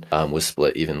 53,000 was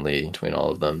split evenly between all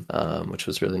of them, which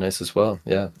was really nice as well.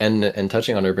 Yeah, and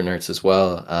touching on Urban Arts as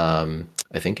well,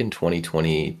 I think in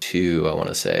 2022, I want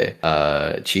to say,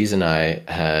 Cheese and I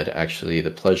had actually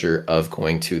the pleasure of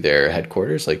going to their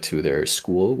headquarters, like to their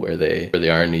school where they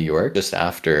are in New York, just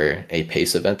after a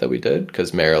PACE event that we did,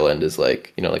 because Maryland is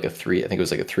like, you know, like I think it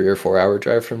was like a 3 or 4 hour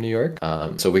drive from New York.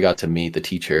 So we got to meet the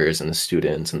teachers and the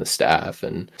students and the staff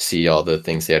and see all the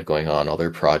things they had going on, all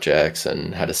their projects,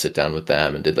 and had to sit down with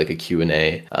them and did like a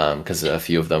Q&A, because a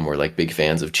few of them were like big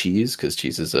fans of Cheese, because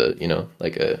Cheese is a, you know,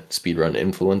 like a speedrun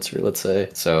influencer, let's say.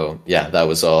 So yeah, that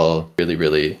was all really,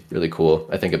 really, really cool.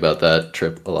 I think about that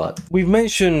trip a lot. We've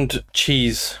mentioned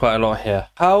Cheese quite a lot here.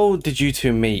 How did you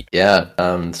two meet? Yeah,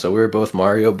 so we were both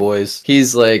Mario boys.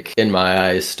 He's like, in my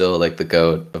eyes, still like the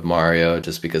GOAT of Mario,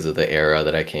 just because of the era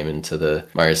that I came into the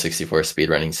Mario 64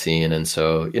 speedrunning scene. And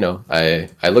so, you know,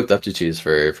 I looked up to Cheese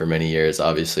for many years.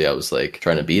 Obviously, I was like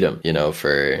trying to beat him, you know,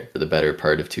 for the better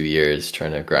part of 2 years,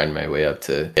 trying to grind my way up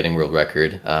to getting world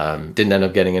record. Didn't end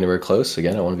up getting anywhere close.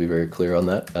 Again, I want to be very clear on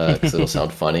that, because it'll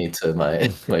sound funny to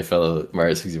my fellow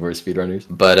Mario 64 speedrunners.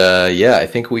 But yeah, I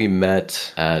think we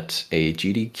met at a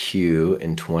GDQ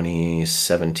in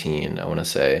 2017, I want to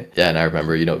say. Yeah, and I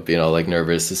remember, you know, being all like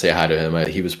nervous to say hi to him.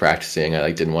 He was practicing. I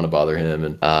like didn't want to bother him.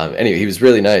 And anyway, he was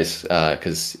really nice,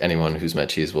 because anyone who's met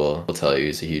Cheese will tell you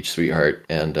he's a huge sweetheart.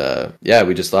 And yeah,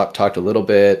 we just talked a little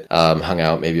bit, hung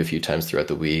out maybe a few times throughout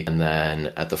the week. And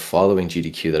then at the following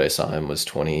GDQ that I saw him was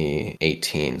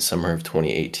 2018, summer of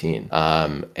 2018.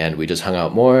 And we just hung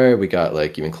out more. We got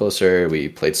like even closer. We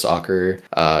played soccer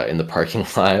in the parking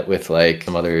lot with like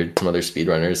some other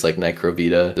speedrunners, like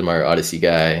Necrovita, the Mario Odyssey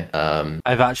guy.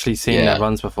 I've actually seen their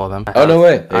runs before them. Oh, no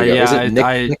way. Yeah, was it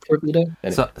Necrovita?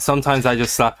 Anyway. So, sometimes I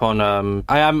just slap on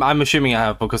I'm assuming I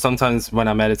have, because sometimes when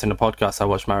I'm editing the podcast I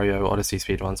watch Mario Odyssey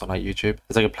speedruns on like YouTube.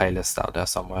 There's like a playlist out there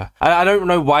somewhere. I don't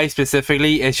know why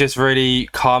specifically. It's just really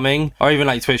calming. Or even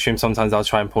like Twitch streams, sometimes I'll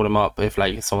try and pull them up if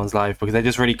like someone's live, because they're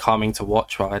just really calming to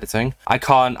watch while editing. I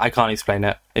can't explain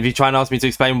it. If you try and ask me to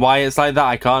explain why it's like that,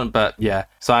 I can't. But yeah,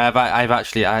 so I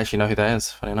actually know who that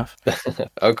is. Funny enough.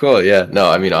 Oh, cool. Yeah.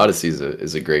 No, I mean Odyssey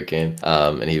is a great game.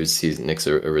 And Nick's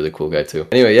a really cool guy too.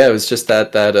 Anyway, yeah, it was just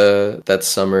that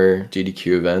summer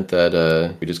GDQ event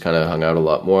that we just kind of hung out a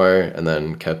lot more, and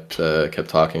then kept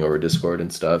talking over Discord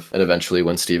and stuff. And eventually,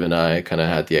 when Steve and I kind of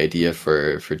had the idea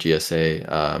for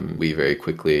GSA, we very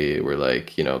quickly were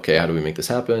like, you know, okay, how do we make this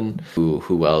happen?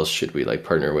 Who else should we like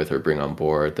partner with or bring on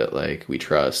board that like we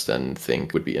trust and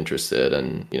think would be interested?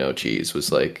 And you know, Cheese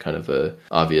was like kind of a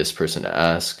obvious person to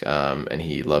ask, and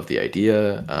he loved the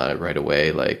idea right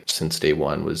away. Like since day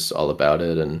one, was all about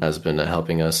it and has been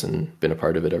helping us and been a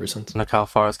part of it ever since. Look how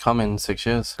far it's come in 6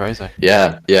 years. Crazy.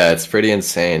 Yeah, it's pretty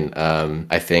insane.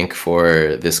 I think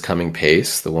for this coming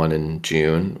PACE, the one in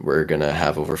June, we're gonna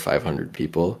have over 500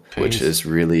 people, which is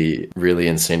really, really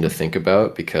insane to think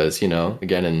about, because you know,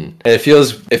 again, and it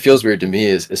feels weird to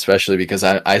me, especially because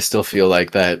I still feel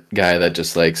like that guy that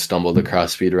just like stumbled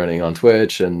across speedrunning on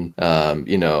Twitch and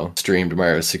you know, streamed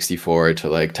Mario 64 to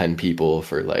like 10 people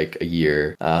for like a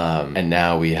year, and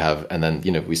now and then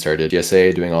you know, we started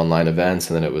GSA doing online events,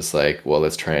 and then it was like, well,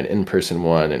 let's try an in-person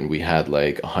one, and we had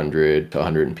like 100 to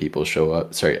 150 people show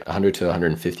up,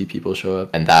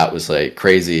 and that was like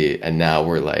crazy. And now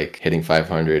we're like hitting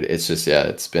 500. It's just, yeah,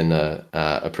 it's been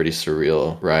a pretty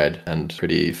surreal ride and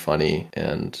pretty funny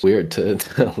and weird to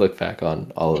look back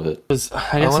on all of it.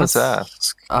 I I guess wanted to that's-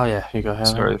 ask. Oh yeah, you go ahead.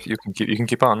 Sorry, if you can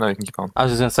keep on. No, you can keep on. I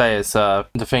was just gonna say it's the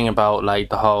thing about like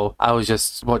the whole. I was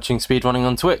just watching speedrunning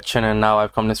on Twitch, and then now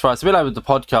I've come this far. It's a bit like with the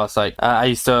podcast. Like I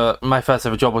used to, my first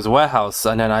ever job was a warehouse,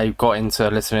 and then I got into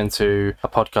listening to a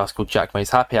podcast called Jack Mate's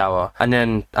Happy Hour, and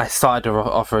then I started to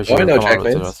offer a show. I know Jack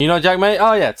Mate. You know Jack Mate?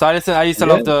 Oh yeah. So I used to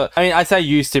Yeah. love the. I mean, I say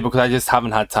used to because I just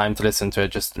haven't had time to listen to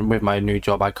it. Just with my new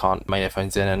job, I can't. My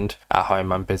earphones in, and at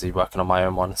home I'm busy working on my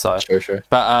own one. So Sure.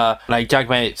 But like Jack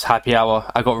Mate's Happy Hour,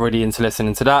 I got really into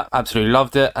listening to that. Absolutely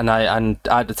loved it. And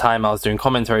at the time I was doing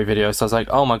commentary videos, so I was like,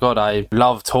 oh my god, I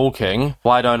love talking.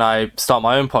 Why don't I start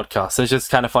my own podcast? So it's just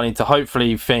kind of funny to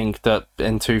hopefully think that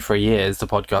in 2-3 years the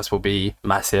podcast will be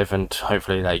massive and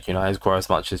hopefully like, you know, as grow as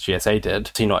much as GSA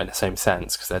did. So not in the same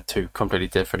sense because they're two completely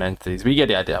different entities. But you get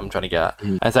the idea I'm trying to get at.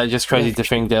 And so it's just crazy to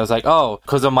think that I was like, oh,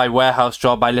 because of my warehouse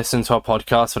job I listened to a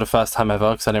podcast for the first time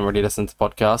ever because I didn't really listen to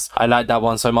podcasts. I liked that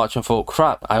one so much and thought,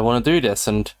 crap, I want to do this.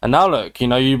 And now look, you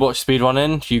know, you watch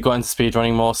speedrunning, you got into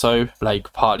speedrunning more so,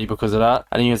 like partly because of that.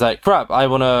 And he was like, crap, I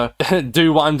want to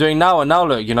do what I'm doing now. And now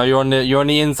look, you know, you're on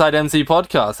the Inside MC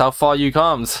podcast. How far you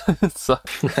comes. So,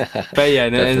 but yeah,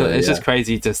 it's just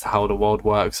crazy just how the world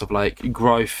works of like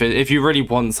growth. If you really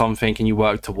want something and you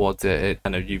work towards it,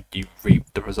 and you reap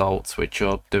the results, which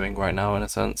you're doing right now in a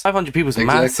sense. 500 people is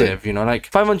massive, you know, like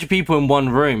 500 people in one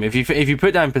room. If you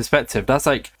put that in perspective,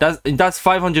 that's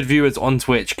 500 viewers on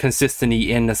Twitch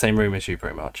consistently in the same room as you,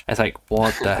 pretty much. It's like,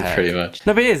 what the heck? Pretty much.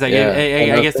 No, but it is. Like,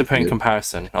 Yeah. I guess to put in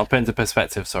comparison. I'll put into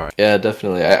perspective, sorry. Yeah,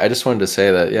 definitely. I just wanted to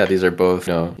say that, yeah, these are both,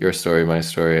 you know, your story, my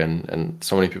story, and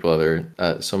so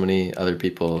many other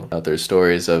people out there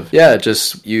stories of, yeah,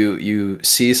 just you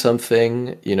see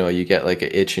something, you know, you get like an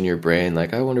itch in your brain,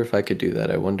 like, I wonder if I could do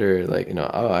that. I wonder, like, you know,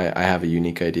 oh, I have a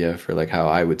unique idea for like how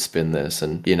I would spin this.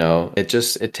 And, you know, it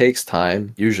takes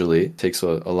time. Usually it takes a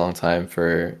long time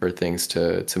for things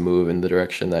to move in the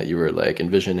direction that you were like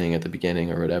envisioning at the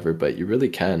beginning or whatever, but you really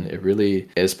can. It really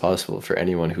is possible for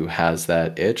anyone who has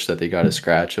that itch that they got a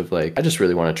scratch of like, I just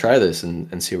really want to try this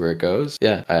and see where it goes.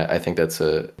 Yeah, I think that's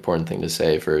an important thing to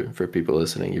say for people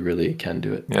listening. You really can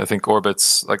do it. Yeah, I think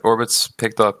Orbitzz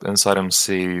picked up Inside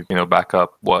MC, you know, back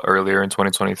up earlier in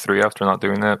 2023 after not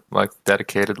doing it like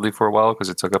dedicatedly for a while because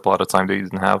it took up a lot of time that you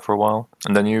didn't have for a while.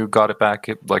 And then you got it back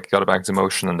into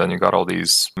motion, and then you got all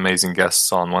these amazing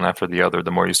guests on one after the other.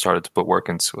 The more you started to put work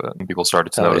into it, and people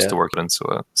started to notice the work into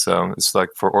it. So it's like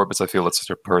for Orbitzz, I feel it's such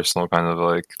a personal kind of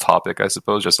like topic, I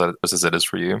suppose, just as it is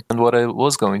for you. And what I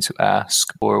was going to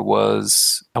ask for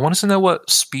was, I wanted to know what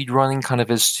speedrunning kind of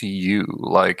is to you.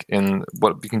 Like, in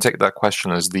what you can take that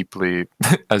question as deeply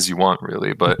as you want,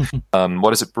 really. But what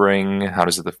does it bring? How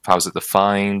is it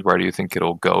defined? Where do you think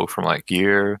it'll go from like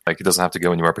year? Like, it doesn't have to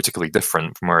go anywhere particularly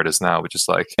different from where it is now, but just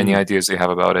like any ideas you have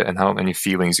about it and how many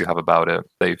feelings you have about it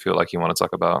that you feel like you want to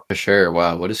talk about. For sure.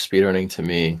 Wow. What is speedrunning to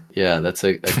me? Yeah, that's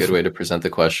a good way to present the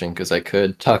question, because I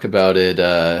could talk about it,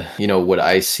 you know, what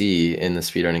I see in the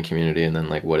speedrunning community, and then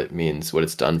like what it means, what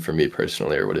it's done for me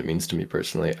personally, or what it means to me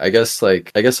personally. I guess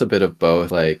a bit of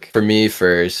both. Like for me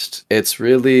first, it's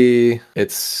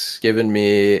given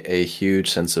me a huge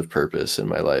sense of purpose in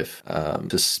my life.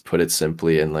 Just put it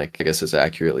simply and like, I guess as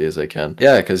accurately as I can.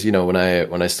 Yeah, because you know, when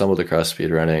I stumbled across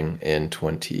speedrunning in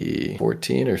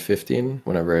 2014 or 15,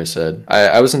 whenever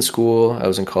I was in school, I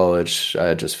was in college, I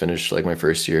had just finished like my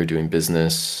first year doing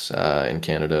business in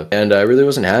Canada, and I really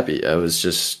wasn't happy. I was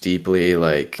just deeply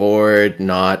like bored,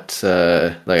 not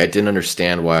like I didn't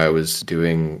understand why I was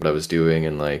doing what I was doing,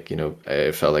 and like, you know,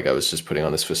 I felt like I was just putting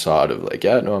on this facade of like,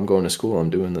 yeah, no, I'm going to school, I'm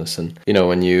doing this. And you know,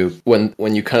 when you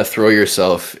kind of throw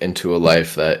yourself into a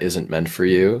life that isn't meant for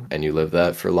you and you live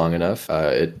that for long enough,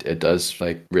 it does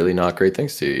like really not great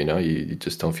things to you. You know, you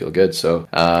just don't feel good. So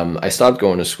I stopped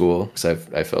going to school because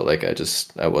I felt like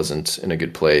I wasn't in a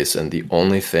good place, and the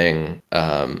only thing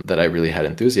that I really had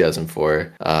enthusiasm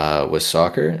for was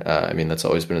soccer. I mean, that's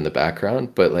always been in the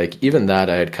background, but like even that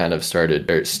I had kind of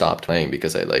stopped playing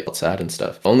because I like felt sad and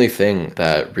stuff. Only thing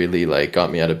that really like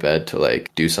got me out of bed to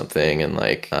like do something and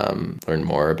like learn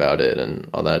more about it and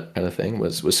all that kind of thing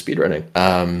was speedrunning.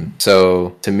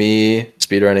 So to me,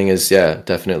 speedrunning is, yeah,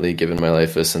 definitely given my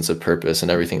life a sense of purpose,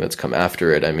 and everything that's come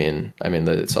after it. I mean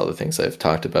that it's all the things I've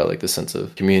talked about, like the sense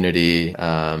of community,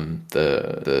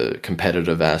 the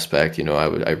competitive aspect. You know,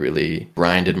 I really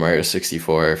grinded Mario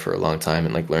 64 for a long time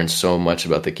and like learned so much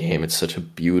about the game. It's such a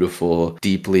beautiful,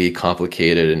 deeply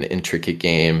complicated and intricate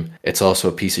game. It's also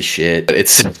a piece of shit, but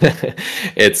it's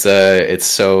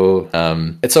so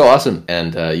awesome.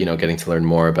 And you know, getting to learn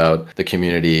more about the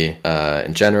community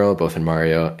in general, both in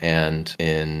Mario and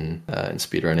in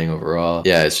speedrunning overall.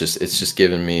 Yeah, it's just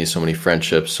given me so many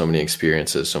friendships, so many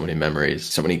experiences, so many memories,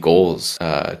 so many goals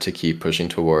to keep pushing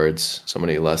towards, so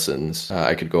many lessons.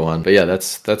 I could go on, but yeah,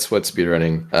 that's what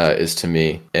speedrunning is to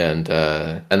me. And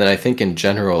then I think in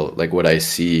general, like what I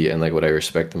see and like what I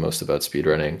respect the most about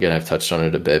speedrunning, again, I've touched on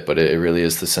it a bit, but it really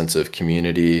is the sense of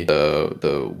community,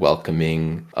 the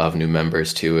welcoming of new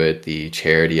members to it, the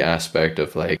charity aspect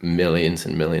of like millions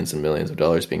and millions and millions of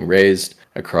dollars being raised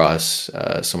across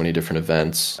so many different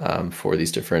events for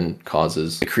these different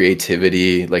causes. The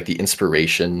creativity, like the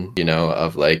inspiration,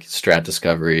 of like strat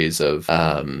discoveries, of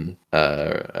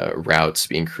routes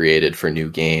being created for new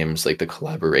games, like the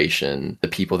collaboration, the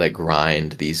people that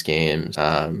grind these games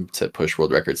to push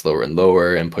world records lower and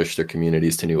lower and push their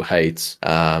communities to new heights,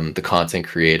 the content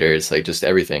creators, like just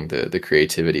everything, the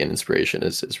creativity and inspiration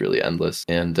is really endless.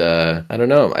 And I don't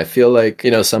know, I feel like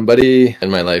somebody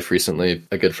in my life recently,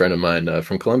 a good friend of mine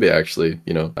from Colombia, actually,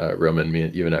 Roman,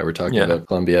 you and I were talking about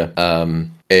Colombia,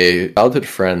 a childhood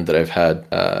friend that I've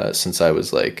had since I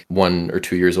was like 1 or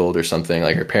 2 years old or something.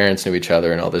 Like her parents knew each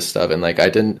other and all this stuff, and like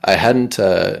I hadn't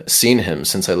seen him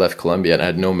since I left Colombia, and I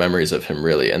had no memories of him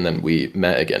really. And then we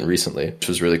met again recently, which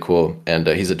was really cool. And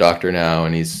he's a doctor now,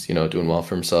 and he's doing well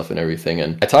for himself and everything.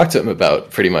 And I talked to him about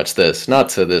pretty much this, not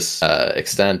to this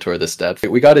extent or this depth.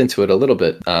 We got into it a little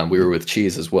bit. We were with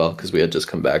Cheese as well because we had just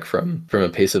come back from a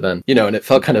pace event, and it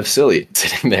felt kind of silly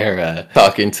sitting there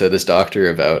talking to this doctor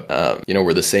about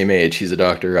we're the same age. He's a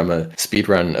doctor. I'm a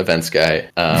speedrun events guy.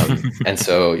 And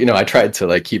so, I tried to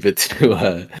like keep it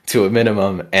to a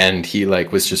minimum, and he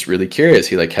like was just really curious.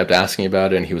 He like kept asking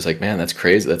about it, and he was like, man, that's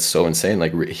crazy. That's so insane.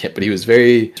 Like, but he was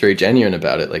very, very genuine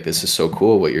about it. Like, this is so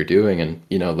cool what you're doing, and,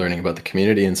 learning about the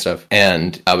community and stuff.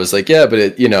 And I was like, yeah,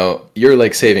 but you're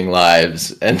like saving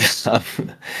lives, and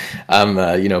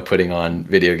I'm putting on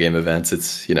video game events.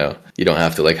 It's, you don't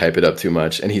have to like hype it up too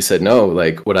much. And he said, no,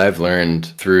 like what I've learned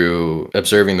through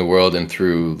observing the world and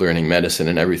through learning medicine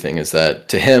and everything is that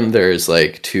to him, there's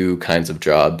like two kinds of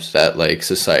jobs that like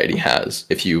society has.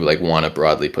 If you like want to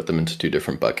broadly put them into two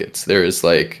different buckets, there is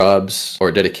like jobs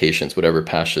or dedications, whatever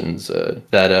passions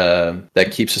that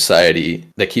keep society,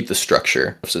 that keep the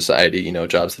structure of society,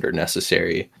 jobs that are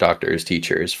necessary, doctors,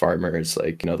 teachers, farmers,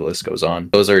 like, the list goes on.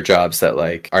 Those are jobs that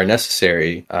like are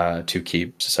necessary to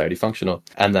keep society functional.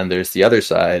 And then there's the other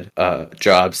side,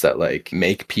 jobs that like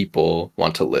make people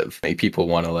want to live, make people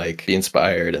want to like be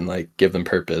inspired and like give them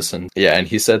purpose. And yeah, and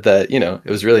he said that, it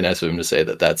was really nice of him to say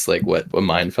that that's like what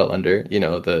mine fell under,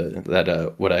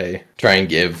 what I try and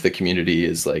give the community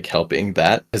is like helping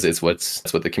that, because it's what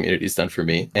the community's done for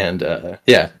me. And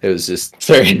it was just,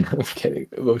 sorry, I'm getting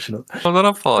emotional. Oh, don't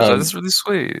apologize. That's really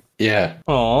sweet. Yeah.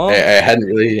 Aww. I hadn't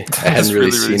really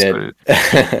seen it.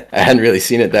 I hadn't really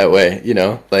seen it that way,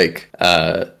 like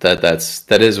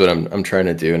that is what I'm trying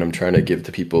to do, and I'm trying to give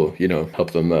to people,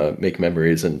 help them make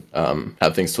memories and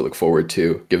have things to look forward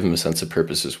to, give them a sense of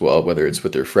purpose as well, whether it's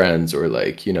with their friends or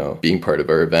like, being part of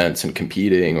our events and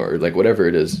competing or like whatever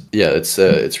it is. Yeah,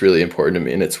 it's really important to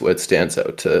me, and it's what stands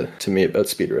out to me about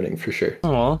speedrunning for sure.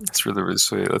 Aww. That's really, really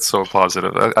sweet. That's so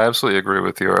positive. I absolutely agree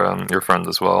with your friend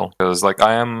as well, because like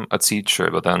I am a teacher,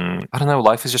 but then I don't know,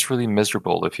 life is just really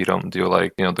miserable if you don't do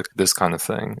like this kind of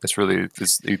thing. It's really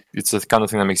it's the kind of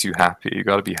thing that makes you happy. You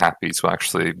got to be happy to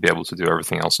actually be able to do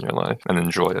everything else in your life and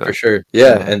enjoy it. For sure.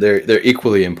 Yeah, and they're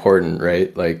equally important,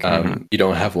 right? Like you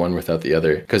don't have one without the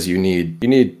other, because you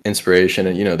need inspiration,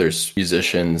 and there's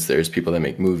musicians, there's people that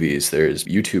make movies, there's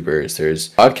YouTubers, there's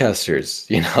podcasters,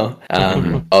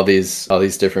 all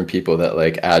these different people that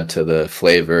like add to the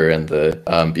flavor and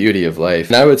the beauty of life.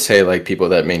 And I would say like people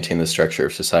that maintain the structure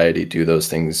of society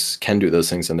can do those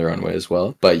things in their own way as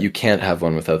well, but you can't have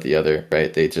one without the other,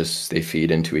 right? They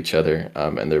feed into each other,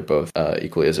 and they're both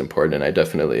equally as important. And I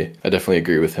definitely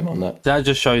agree with him on that. That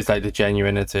just shows like the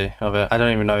genuinity of it. I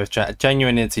don't even know if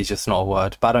genuinity is just not a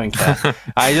word, but I don't care.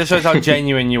 It just shows how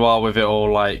genuine you are with it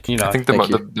all. Like, I think the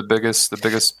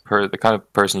kind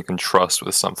of person you can trust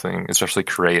with something, especially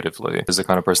creatively, is the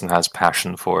kind of person that has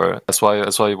passion for it. That's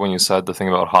why when you said the thing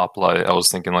about Hoplite, I was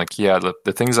thinking like, yeah,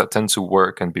 the things that tend to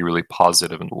work and be really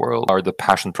positive in the world are the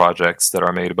passion projects that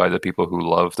are made by the people who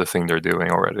love the thing they're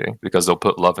doing already, because they'll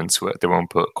put love into it. They won't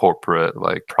put corporate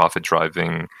like profit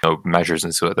driving measures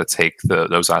into it. take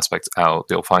those aspects out.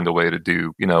 They'll find a way to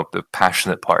do, the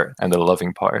passionate part and the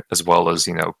loving part, as well as,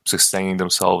 sustaining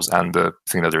themselves and the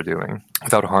thing that they're doing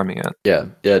without harming it. Yeah,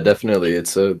 definitely.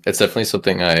 It's definitely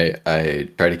something I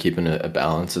try to keep in a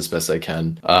balance as best I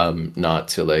can. Not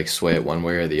to like sway it one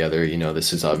way or the other.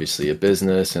 This is obviously a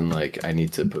business, and like I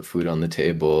need to put food on the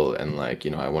table, and like,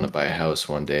 I want to buy a house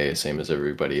one day, same as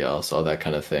everybody else, all that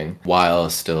kind of thing, while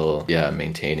still,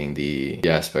 maintaining the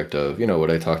aspect of,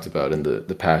 what I talked about, and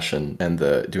the passion and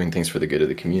the doing things for the good of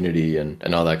the community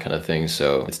and all that kind of thing.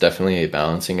 So it's definitely a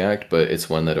balancing act, but it's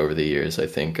one that over the years I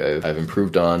think I've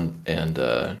improved on, and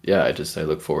I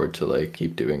look forward to like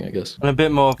keep doing, I guess. On a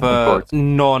bit more of a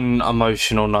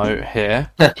non-emotional note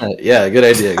here. Yeah, good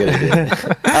idea.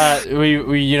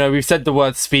 We've said the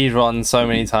word speedrun so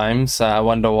many times. I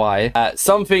wonder why.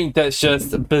 Something that's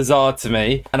just bizarre to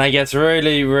me, and I guess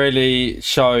really, really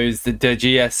shows the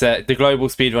GSA, the Global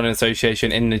Speedrun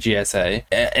Association in the GSA,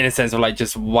 in a sense of like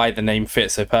just why the name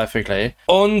fits so perfectly.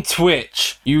 On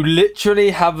Twitch, you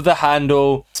literally have the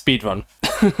handle speedrun.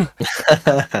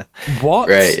 What?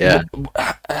 Right, yeah.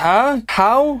 How?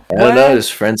 I don't know. There's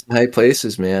friends in high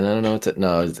places, man. I don't know what to...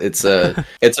 No, it's a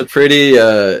pretty...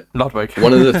 Ludwig.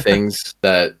 One of the things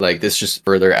that, like, this just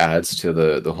further adds to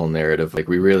the whole narrative. Like,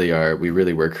 we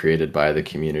really were created by the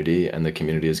community, and the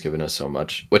community has given us so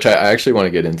much, which I actually want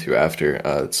to get into after.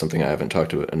 It's something I haven't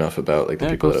talked enough about, like the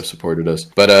people that have supported us.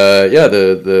 But,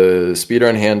 the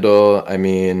speedrun handle, I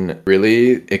mean,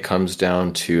 really, it comes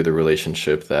down to the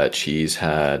relationship that Cheese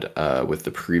had with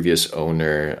the previous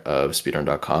owner of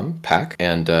speedrun.com, Pack.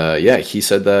 And he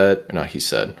said that,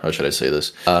 how should I say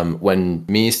this? When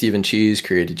me, Steve, and Cheese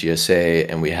created GSA,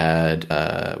 and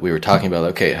we were talking about,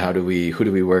 okay, who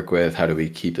do we work with? How do we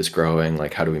keep this growing?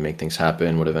 Like, how do we make things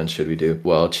happen? What events should we do?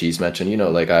 Well, Cheese mentioned,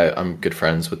 I'm good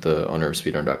friends with the owner of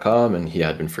speedrun.com, and he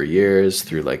had been for years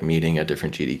through like meeting at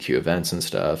different GDQ events and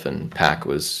stuff. And Pack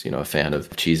was, a fan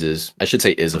of Cheese's. I should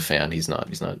say is a fan. He's not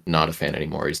a fan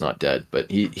anymore. He's not dead, but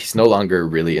he's no longer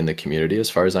really in the community as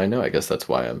far as I know. I guess that's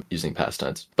why I'm using past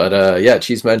tense. But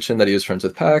Cheese mentioned that he was friends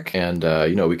with Pack, and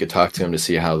we could talk to him to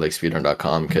see how like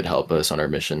speedrun.com could help us on our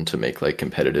mission to make like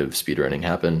competitive speedrunning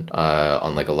happen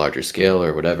on like a larger scale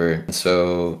or whatever. And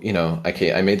so,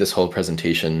 I made this whole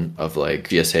presentation of like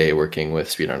GSA working with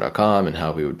speedrun.com and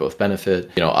how we would both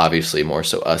benefit. Obviously more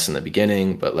so us in the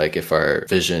beginning, but like if our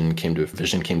vision came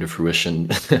to fruition,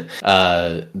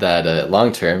 that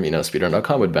long term,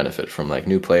 speedrun.com would benefit from like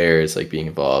new players, like being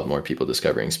involved, more people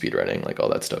discovering speedrunning, like all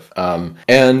that stuff.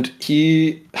 And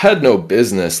he had no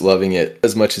business loving it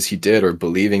as much as he did or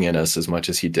believing in us as much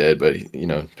as he did. But,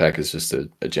 Pack is just a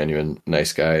genuine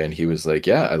nice guy. And he was like,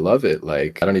 yeah, I love it.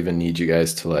 Like, I don't even need you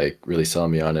guys to like really sell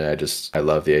me on it. I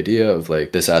love the idea of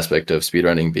like this aspect of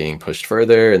speedrunning being pushed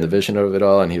further and the vision of it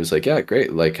all. And he was like, yeah,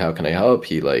 great. Like, how can I help?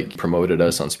 He like promoted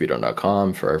us on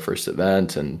speedrun.com for our first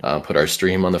event and put our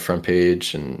stream on the front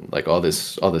page and like all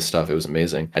this stuff. It was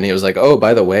amazing. And he was like, oh,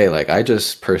 by the way, like I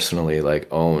just personally like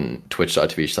own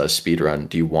twitch.tv/speedrun.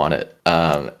 Do you want it?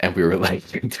 And we were like,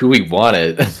 do we want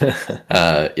it?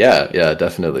 Yeah,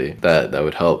 definitely. That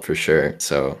would help for sure.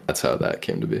 So that's how that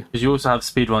came to be. Because you also have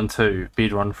Speedrun 2,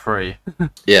 Speedrun 3.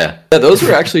 Yeah, those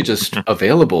were actually just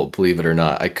available, believe it or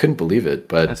not. I couldn't believe it,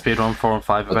 but and Speedrun 4 and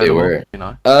 5 available, they were.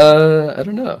 I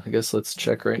don't know. I guess let's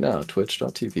check right now.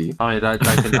 Twitch.tv. Oh yeah,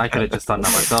 I could have just done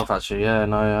that myself actually. Yeah,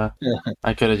 no,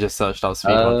 I could have just searched up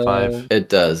Speedrun 5. It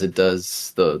does.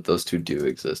 Those two do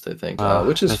exist, I think,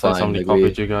 which is fine. Somebody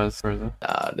copied you guys.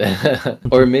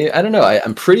 Or maybe, I don't know.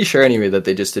 I'm pretty sure anyway that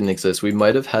they just didn't exist. We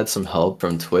might have had some help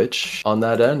from Twitch on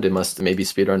that end. It maybe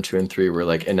Speedrun 2 and 3 were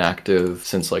like inactive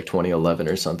since like 2011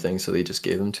 or something, so they just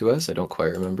gave them to us. I don't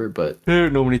quite remember, but they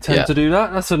don't normally tend to do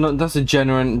that. That's a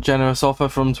generous offer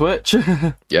from Twitch.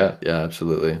 yeah,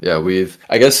 absolutely. Yeah,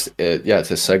 I guess to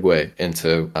segue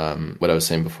into what I was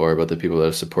saying before about the people that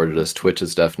have supported us. Twitch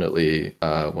is definitely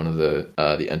one of the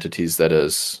entities that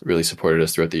has really supported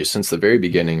us throughout the years since the very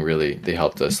beginning. Really, they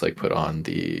helped us like put on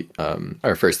the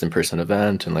our first in-person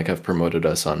event and like have promoted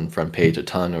us on front page a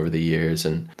ton over the years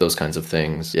and those kinds of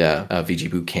things. VG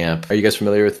Boot Camp. Are you guys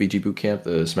familiar with VG Boot Camp,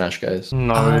 the Smash guys?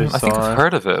 No, I think I've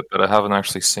heard of it, but I haven't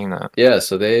actually seen it. Yeah,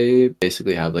 so they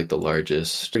basically have like the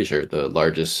largest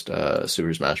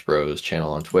Super Smash Bros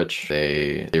channel on Twitch.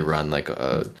 They run like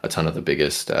a ton of the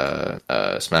biggest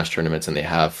Smash tournaments, and they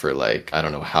have for like I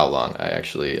don't know how long. I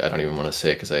don't even want to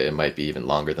say it because it might be even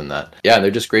longer than that. Yeah,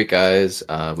 they're just great guys.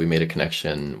 We made a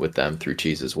connection with them through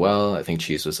Cheese as well. I think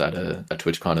Cheese was at a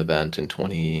TwitchCon event in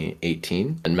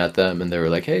 2018 and met them, and they were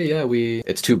like, hey, yeah,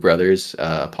 it's two brothers,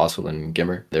 Apostle and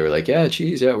Gimmer. They were like, yeah,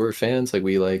 Cheese, yeah, we're fans. Like,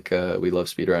 we love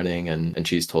speedrunning. And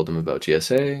Cheese told them about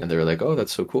GSA, and they were like, oh,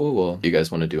 that's so cool. Well, you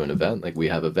guys want to do an event? Like, we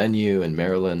have a venue in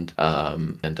Maryland.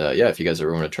 Yeah, if you guys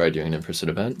ever want to try doing an in-person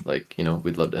event, like,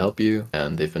 we'd love to help you.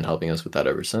 And they've been helping us with that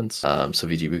ever since. So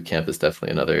VG Bootcamp is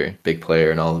definitely another big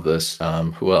player in all of this.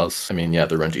 Who else? I mean, yeah,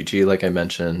 the Run GG, like I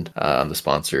mentioned, the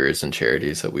sponsors and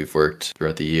charities that we've worked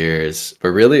throughout the years. But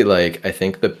really, like, I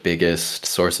think the biggest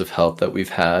source of help that we've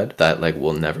had that, like,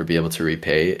 we'll never be able to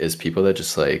repay is people that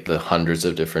just, like, the hundreds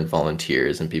of different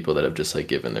volunteers and people that have just, like,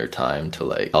 given their time to,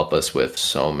 like, help us with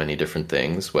so many different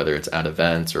things, whether it's at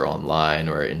events or online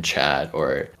or in chat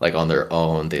or, like, on their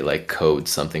own, they, like, code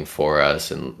something for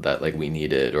us and that, like, we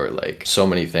needed, or, like, so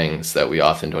many things that we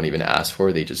often don't even ask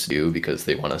for, they just do because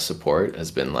they want to support,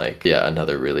 has been, like, yeah,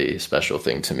 another really special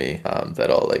thing to me, that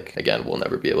I'll, like, again, we'll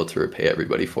never be able to repay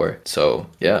everybody for. So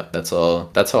yeah, that's how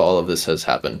all of this has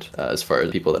happened, as far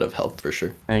as people that have helped, for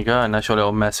sure. There you go, and that's your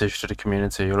little message to the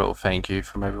community, your little thank you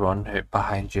from everyone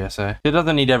behind GSA. It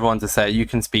doesn't need everyone to say it, you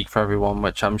can speak for everyone,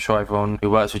 which I'm sure everyone who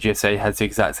works with GSA has the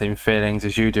exact same feelings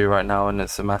as you do right now, and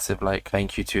it's a massive, like,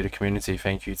 thank you to the community,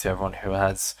 thank you to everyone who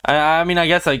has. I mean, I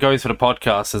guess that goes for the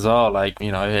podcast as well, like,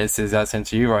 it's the exact same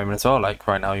to you, Roman, as well, like,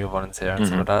 right now you're volunteering and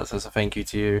stuff like that, so it's a thank you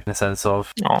to you in the sense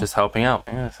of just helping out.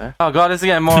 Yeah, so. Oh god, this is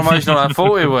getting more emotional than I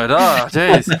thought we would. Oh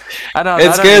jeez.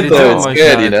 It's good though, it's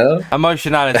good,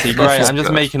 Emotionality, great. I'm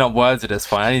just making up words at this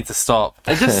point. I need to stop.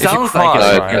 It just sounds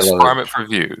like it's right. Farm it for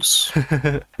views.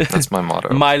 That's my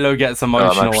motto. Milo gets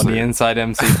emotional on the Inside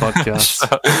MC podcast.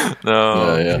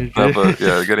 But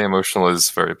yeah, getting emotional is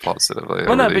very positive.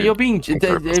 But you're being,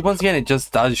 once again, it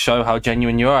just does show how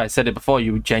genuine you are. I said it before,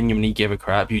 you genuinely give a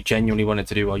crap, you genuinely want it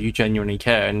to do well, you genuinely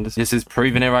care, and this is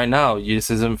proving it right now. This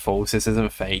isn't false, this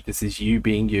isn't fake, this is you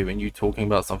being you and you talking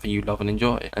about something you love and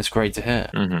enjoy. It's great to hear.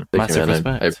 Massive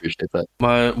respect. I appreciate that.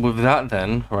 Well, with that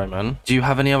then, Roman, do you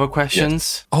have any other questions?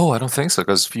 Yes. Oh, I don't think so,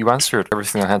 because you answered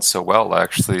everything I had so well.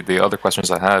 Actually, the other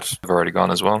questions I had have already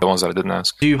gone as well, the ones that I didn't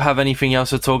ask. Do you have anything else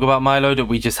to talk about, Milo, that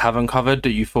we just haven't covered,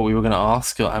 that you thought we were going to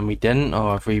ask and we didn't,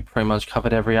 or have we pretty much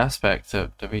covered every aspect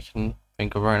that we can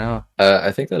think of right now?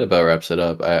 I think that about wraps it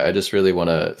up. I just really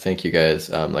want to thank you guys.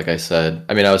 Like I said,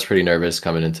 I mean, I was pretty nervous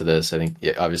coming into this. I think,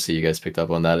 obviously you guys picked up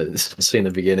on that, especially in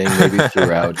the beginning, maybe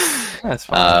throughout. That's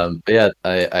fine. But yeah,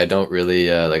 I don't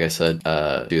really, like I said,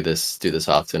 do this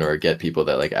often, or get people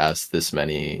that, like, ask this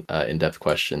many in-depth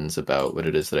questions about what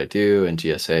it is that I do and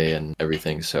GSA and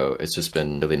everything. So it's just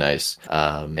been really nice.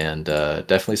 And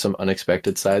definitely some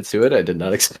unexpected sides to it. I did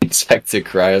not expect to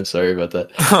cry. I'm sorry about that.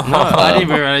 No, I didn't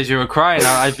even realize you were crying.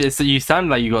 You sound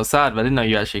like you got sad, but I didn't know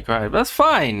you actually cried. But that's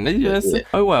fine.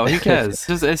 Oh well, who cares?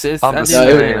 I'm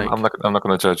not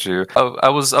going to judge you. I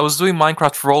was doing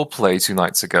Minecraft roleplay 2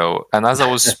 nights ago, and as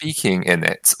I was speaking in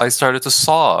it, I started to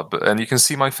sob, and you can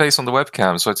see my face on the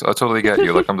webcam. So I totally get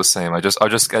you. Like, I'm the same. I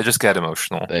just get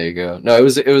emotional. There you go. No, it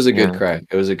was a good cry.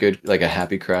 It was a good, like, a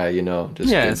happy cry.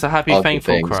 Just it's a happy,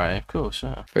 thankful cry. Of course,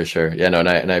 yeah. For sure. Yeah, no,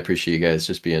 and I appreciate you guys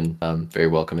just being very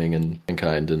welcoming and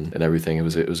kind and everything. It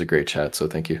was a great chat. So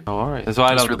thank you. All right. That's why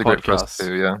I love the podcast.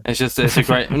 It's a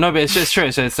great. No, but it's just true.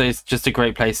 It's just a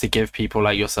great place to give people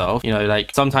like yourself.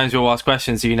 Like, sometimes you'll ask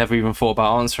questions you never even thought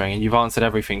about answering, and you've answered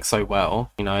everything so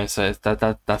well. So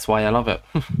that's why I love it.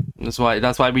 that's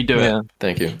why we do it.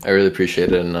 Thank you. I really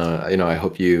appreciate it, and I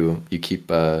hope you keep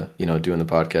doing the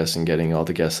podcast and getting all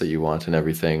the guests that you want and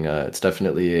everything. It's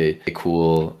definitely a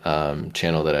cool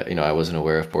channel that I wasn't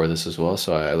aware of before this as well.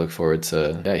 So I look forward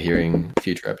to hearing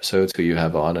future episodes, who you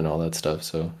have on and all that stuff.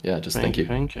 So yeah, just thank you.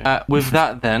 With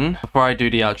that then, before I do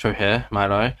the outro here,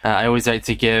 Milo, I always like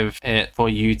to give it for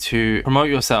you to promote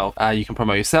yourself. You can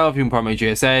promote yourself, you can promote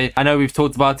GSA. I know we've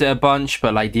talked about it a bunch,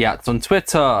 but like the ads on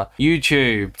Twitter,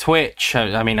 YouTube, Twitch.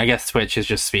 I mean, I guess Twitch is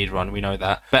just speedrun, we know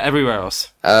that, but everywhere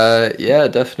else. Yeah,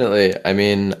 definitely. I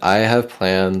mean, I have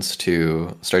plans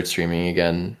to start streaming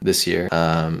again this year.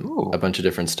 A bunch of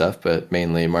different stuff, but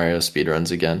mainly Mario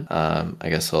speedruns again. I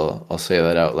guess I'll say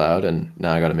that out loud, and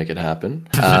now I got to make it happen.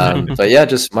 But yeah,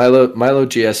 just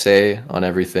MiloGSA on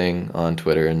everything, on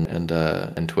Twitter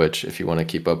and Twitch, if you want to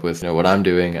keep up with what I'm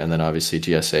doing. And then obviously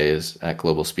GSA is at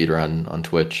Global Speedrun on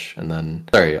Twitch, and then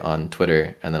on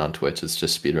Twitter, and then on Twitch it's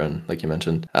just Speedrun, like you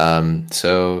mentioned.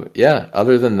 So yeah,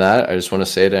 other than that, I just want to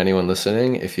say to anyone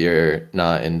listening, if you're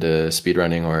not into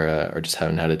speedrunning or just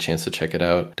haven't had a chance to check it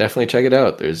out, definitely check it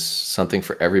out. There's something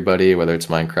for everybody, whether it's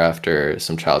Minecraft or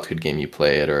some childhood game you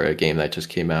played or a game that just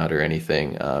came out or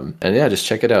anything. And yeah, just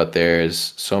check it out.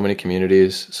 There's so many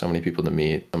communities, so many people to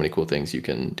meet, so many cool things you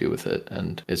can do with it,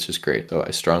 and it's just great. So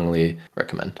I strongly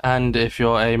recommend. And if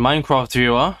you're a Minecraft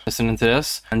viewer listening to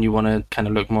this and you want to kind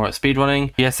of look more at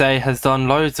speedrunning, GSA has done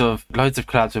loads of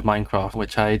collabs with Minecraft,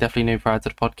 which I definitely knew prior to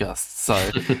the podcast. So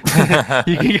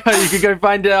you can go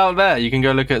find it out there. You can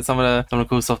go look at some of the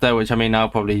cool stuff there, which I mean, I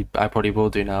probably will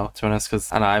do now, to be honest,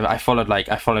 because I follow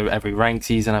every ranked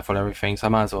season, I follow everything, so I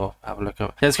might as well have a look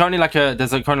at. There's currently like a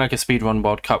speedrun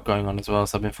World Cup going on as well,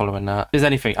 so I've been following that. If there's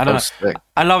anything, I don't know. Sick.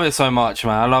 I love it so much,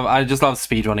 man. I just love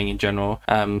speedrunning in general.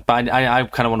 But I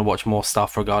kind of want to watch more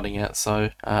stuff regarding it, so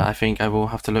I think I will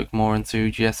have to look more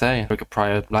into GSA, look at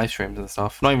prior live streams and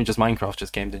stuff. Not even just Minecraft,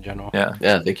 just games in general.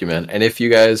 Yeah, thank you, man. And if you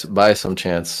guys by some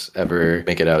chance ever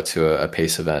make it out to a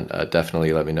PACE event,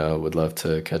 definitely let me know. Would love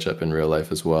to catch up in real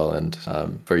life as well, and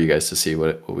for you guys to see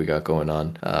what we got going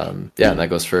on. And that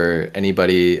goes for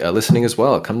anybody listening as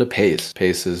well. Come to PACE.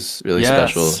 PACE is really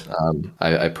special.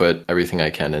 I put everything I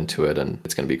can into it, and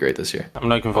it's going to be great this year. I'm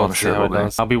looking forward to see how it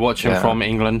does. I'll be watching from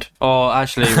England. Oh,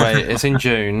 actually, wait, it's in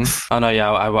June. Oh no,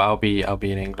 yeah, I'll be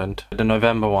in England. The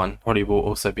November one probably will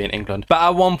also be in England. But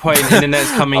at one point in the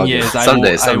next coming years,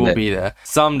 I will be there.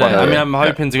 Someday. I mean, I'm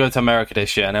hoping to go to America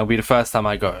this year, and it'll be the first time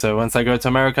I go. So once I go to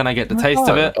America and I get the taste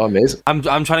of it, amazing. I'm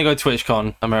trying to go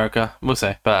TwitchCon America. We'll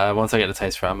see. But once I get the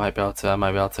taste for it, I might be able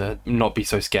to not be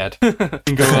so scared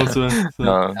and go elsewhere.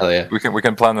 So. Hell yeah. We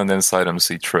can plan an inside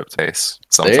MC trip taste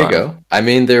sometime. There you go. I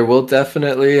mean, there will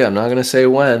definitely, I'm not going to say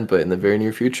when, but in the very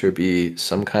near future, be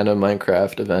some kind of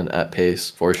Minecraft event at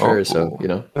PACE for sure. Cool. So,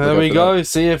 there we go. That.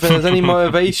 See if there's any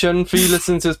motivation for you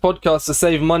listening to this podcast to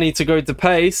save money to go to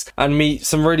PACE and meet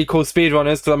some really cool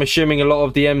speedrunners, because I'm assuming a lot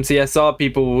of the MCSR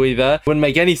people will be there. Wouldn't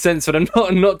make any sense for them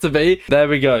not to be. There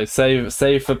we go.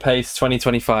 Save for PACE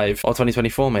 2025 or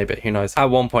 2024 maybe. Who knows? At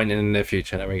one point in the near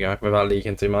future. There we go. Without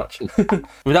leaking too much.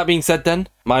 With that being said then,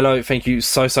 Milo, thank you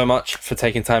so much for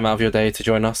taking time out of your day to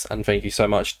join us, and thank you so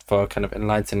much for kind of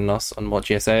enlightening us on what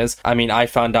GSA is. I mean, I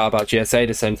found out about GSA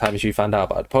the same time as you found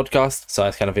out about the podcast, so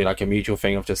it's kind of like a mutual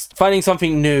thing of just finding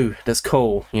something new that's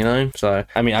cool, So,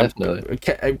 I mean,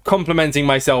 I'm complimenting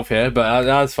myself here, but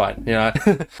that's fine,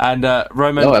 And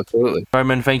Roman, absolutely.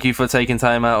 Roman, thank you for taking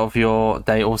time out of your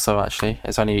day also, actually.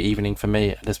 It's only evening for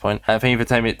me at this point. Thank you for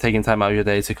taking time out of your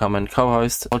day to come and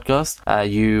co-host the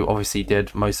podcast. You obviously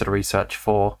did most of the research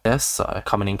for this, so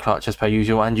coming in clutch as per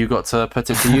usual, and you got to put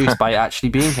it to use by actually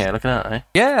being here. Look at that, eh?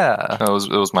 Yeah, it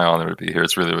was my honor to be here.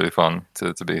 It's really, really fun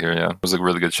to be here. Yeah, it was a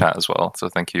really good chat as well. So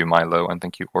thank you, Milo, and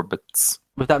thank you, Orbitzz.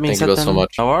 With that being said, thank you so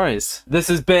much. No worries. This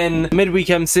has been Midweek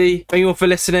MC. Thank you all for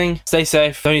listening. Stay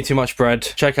safe. Don't eat too much bread.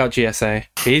 Check out GSA.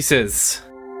 Pieces.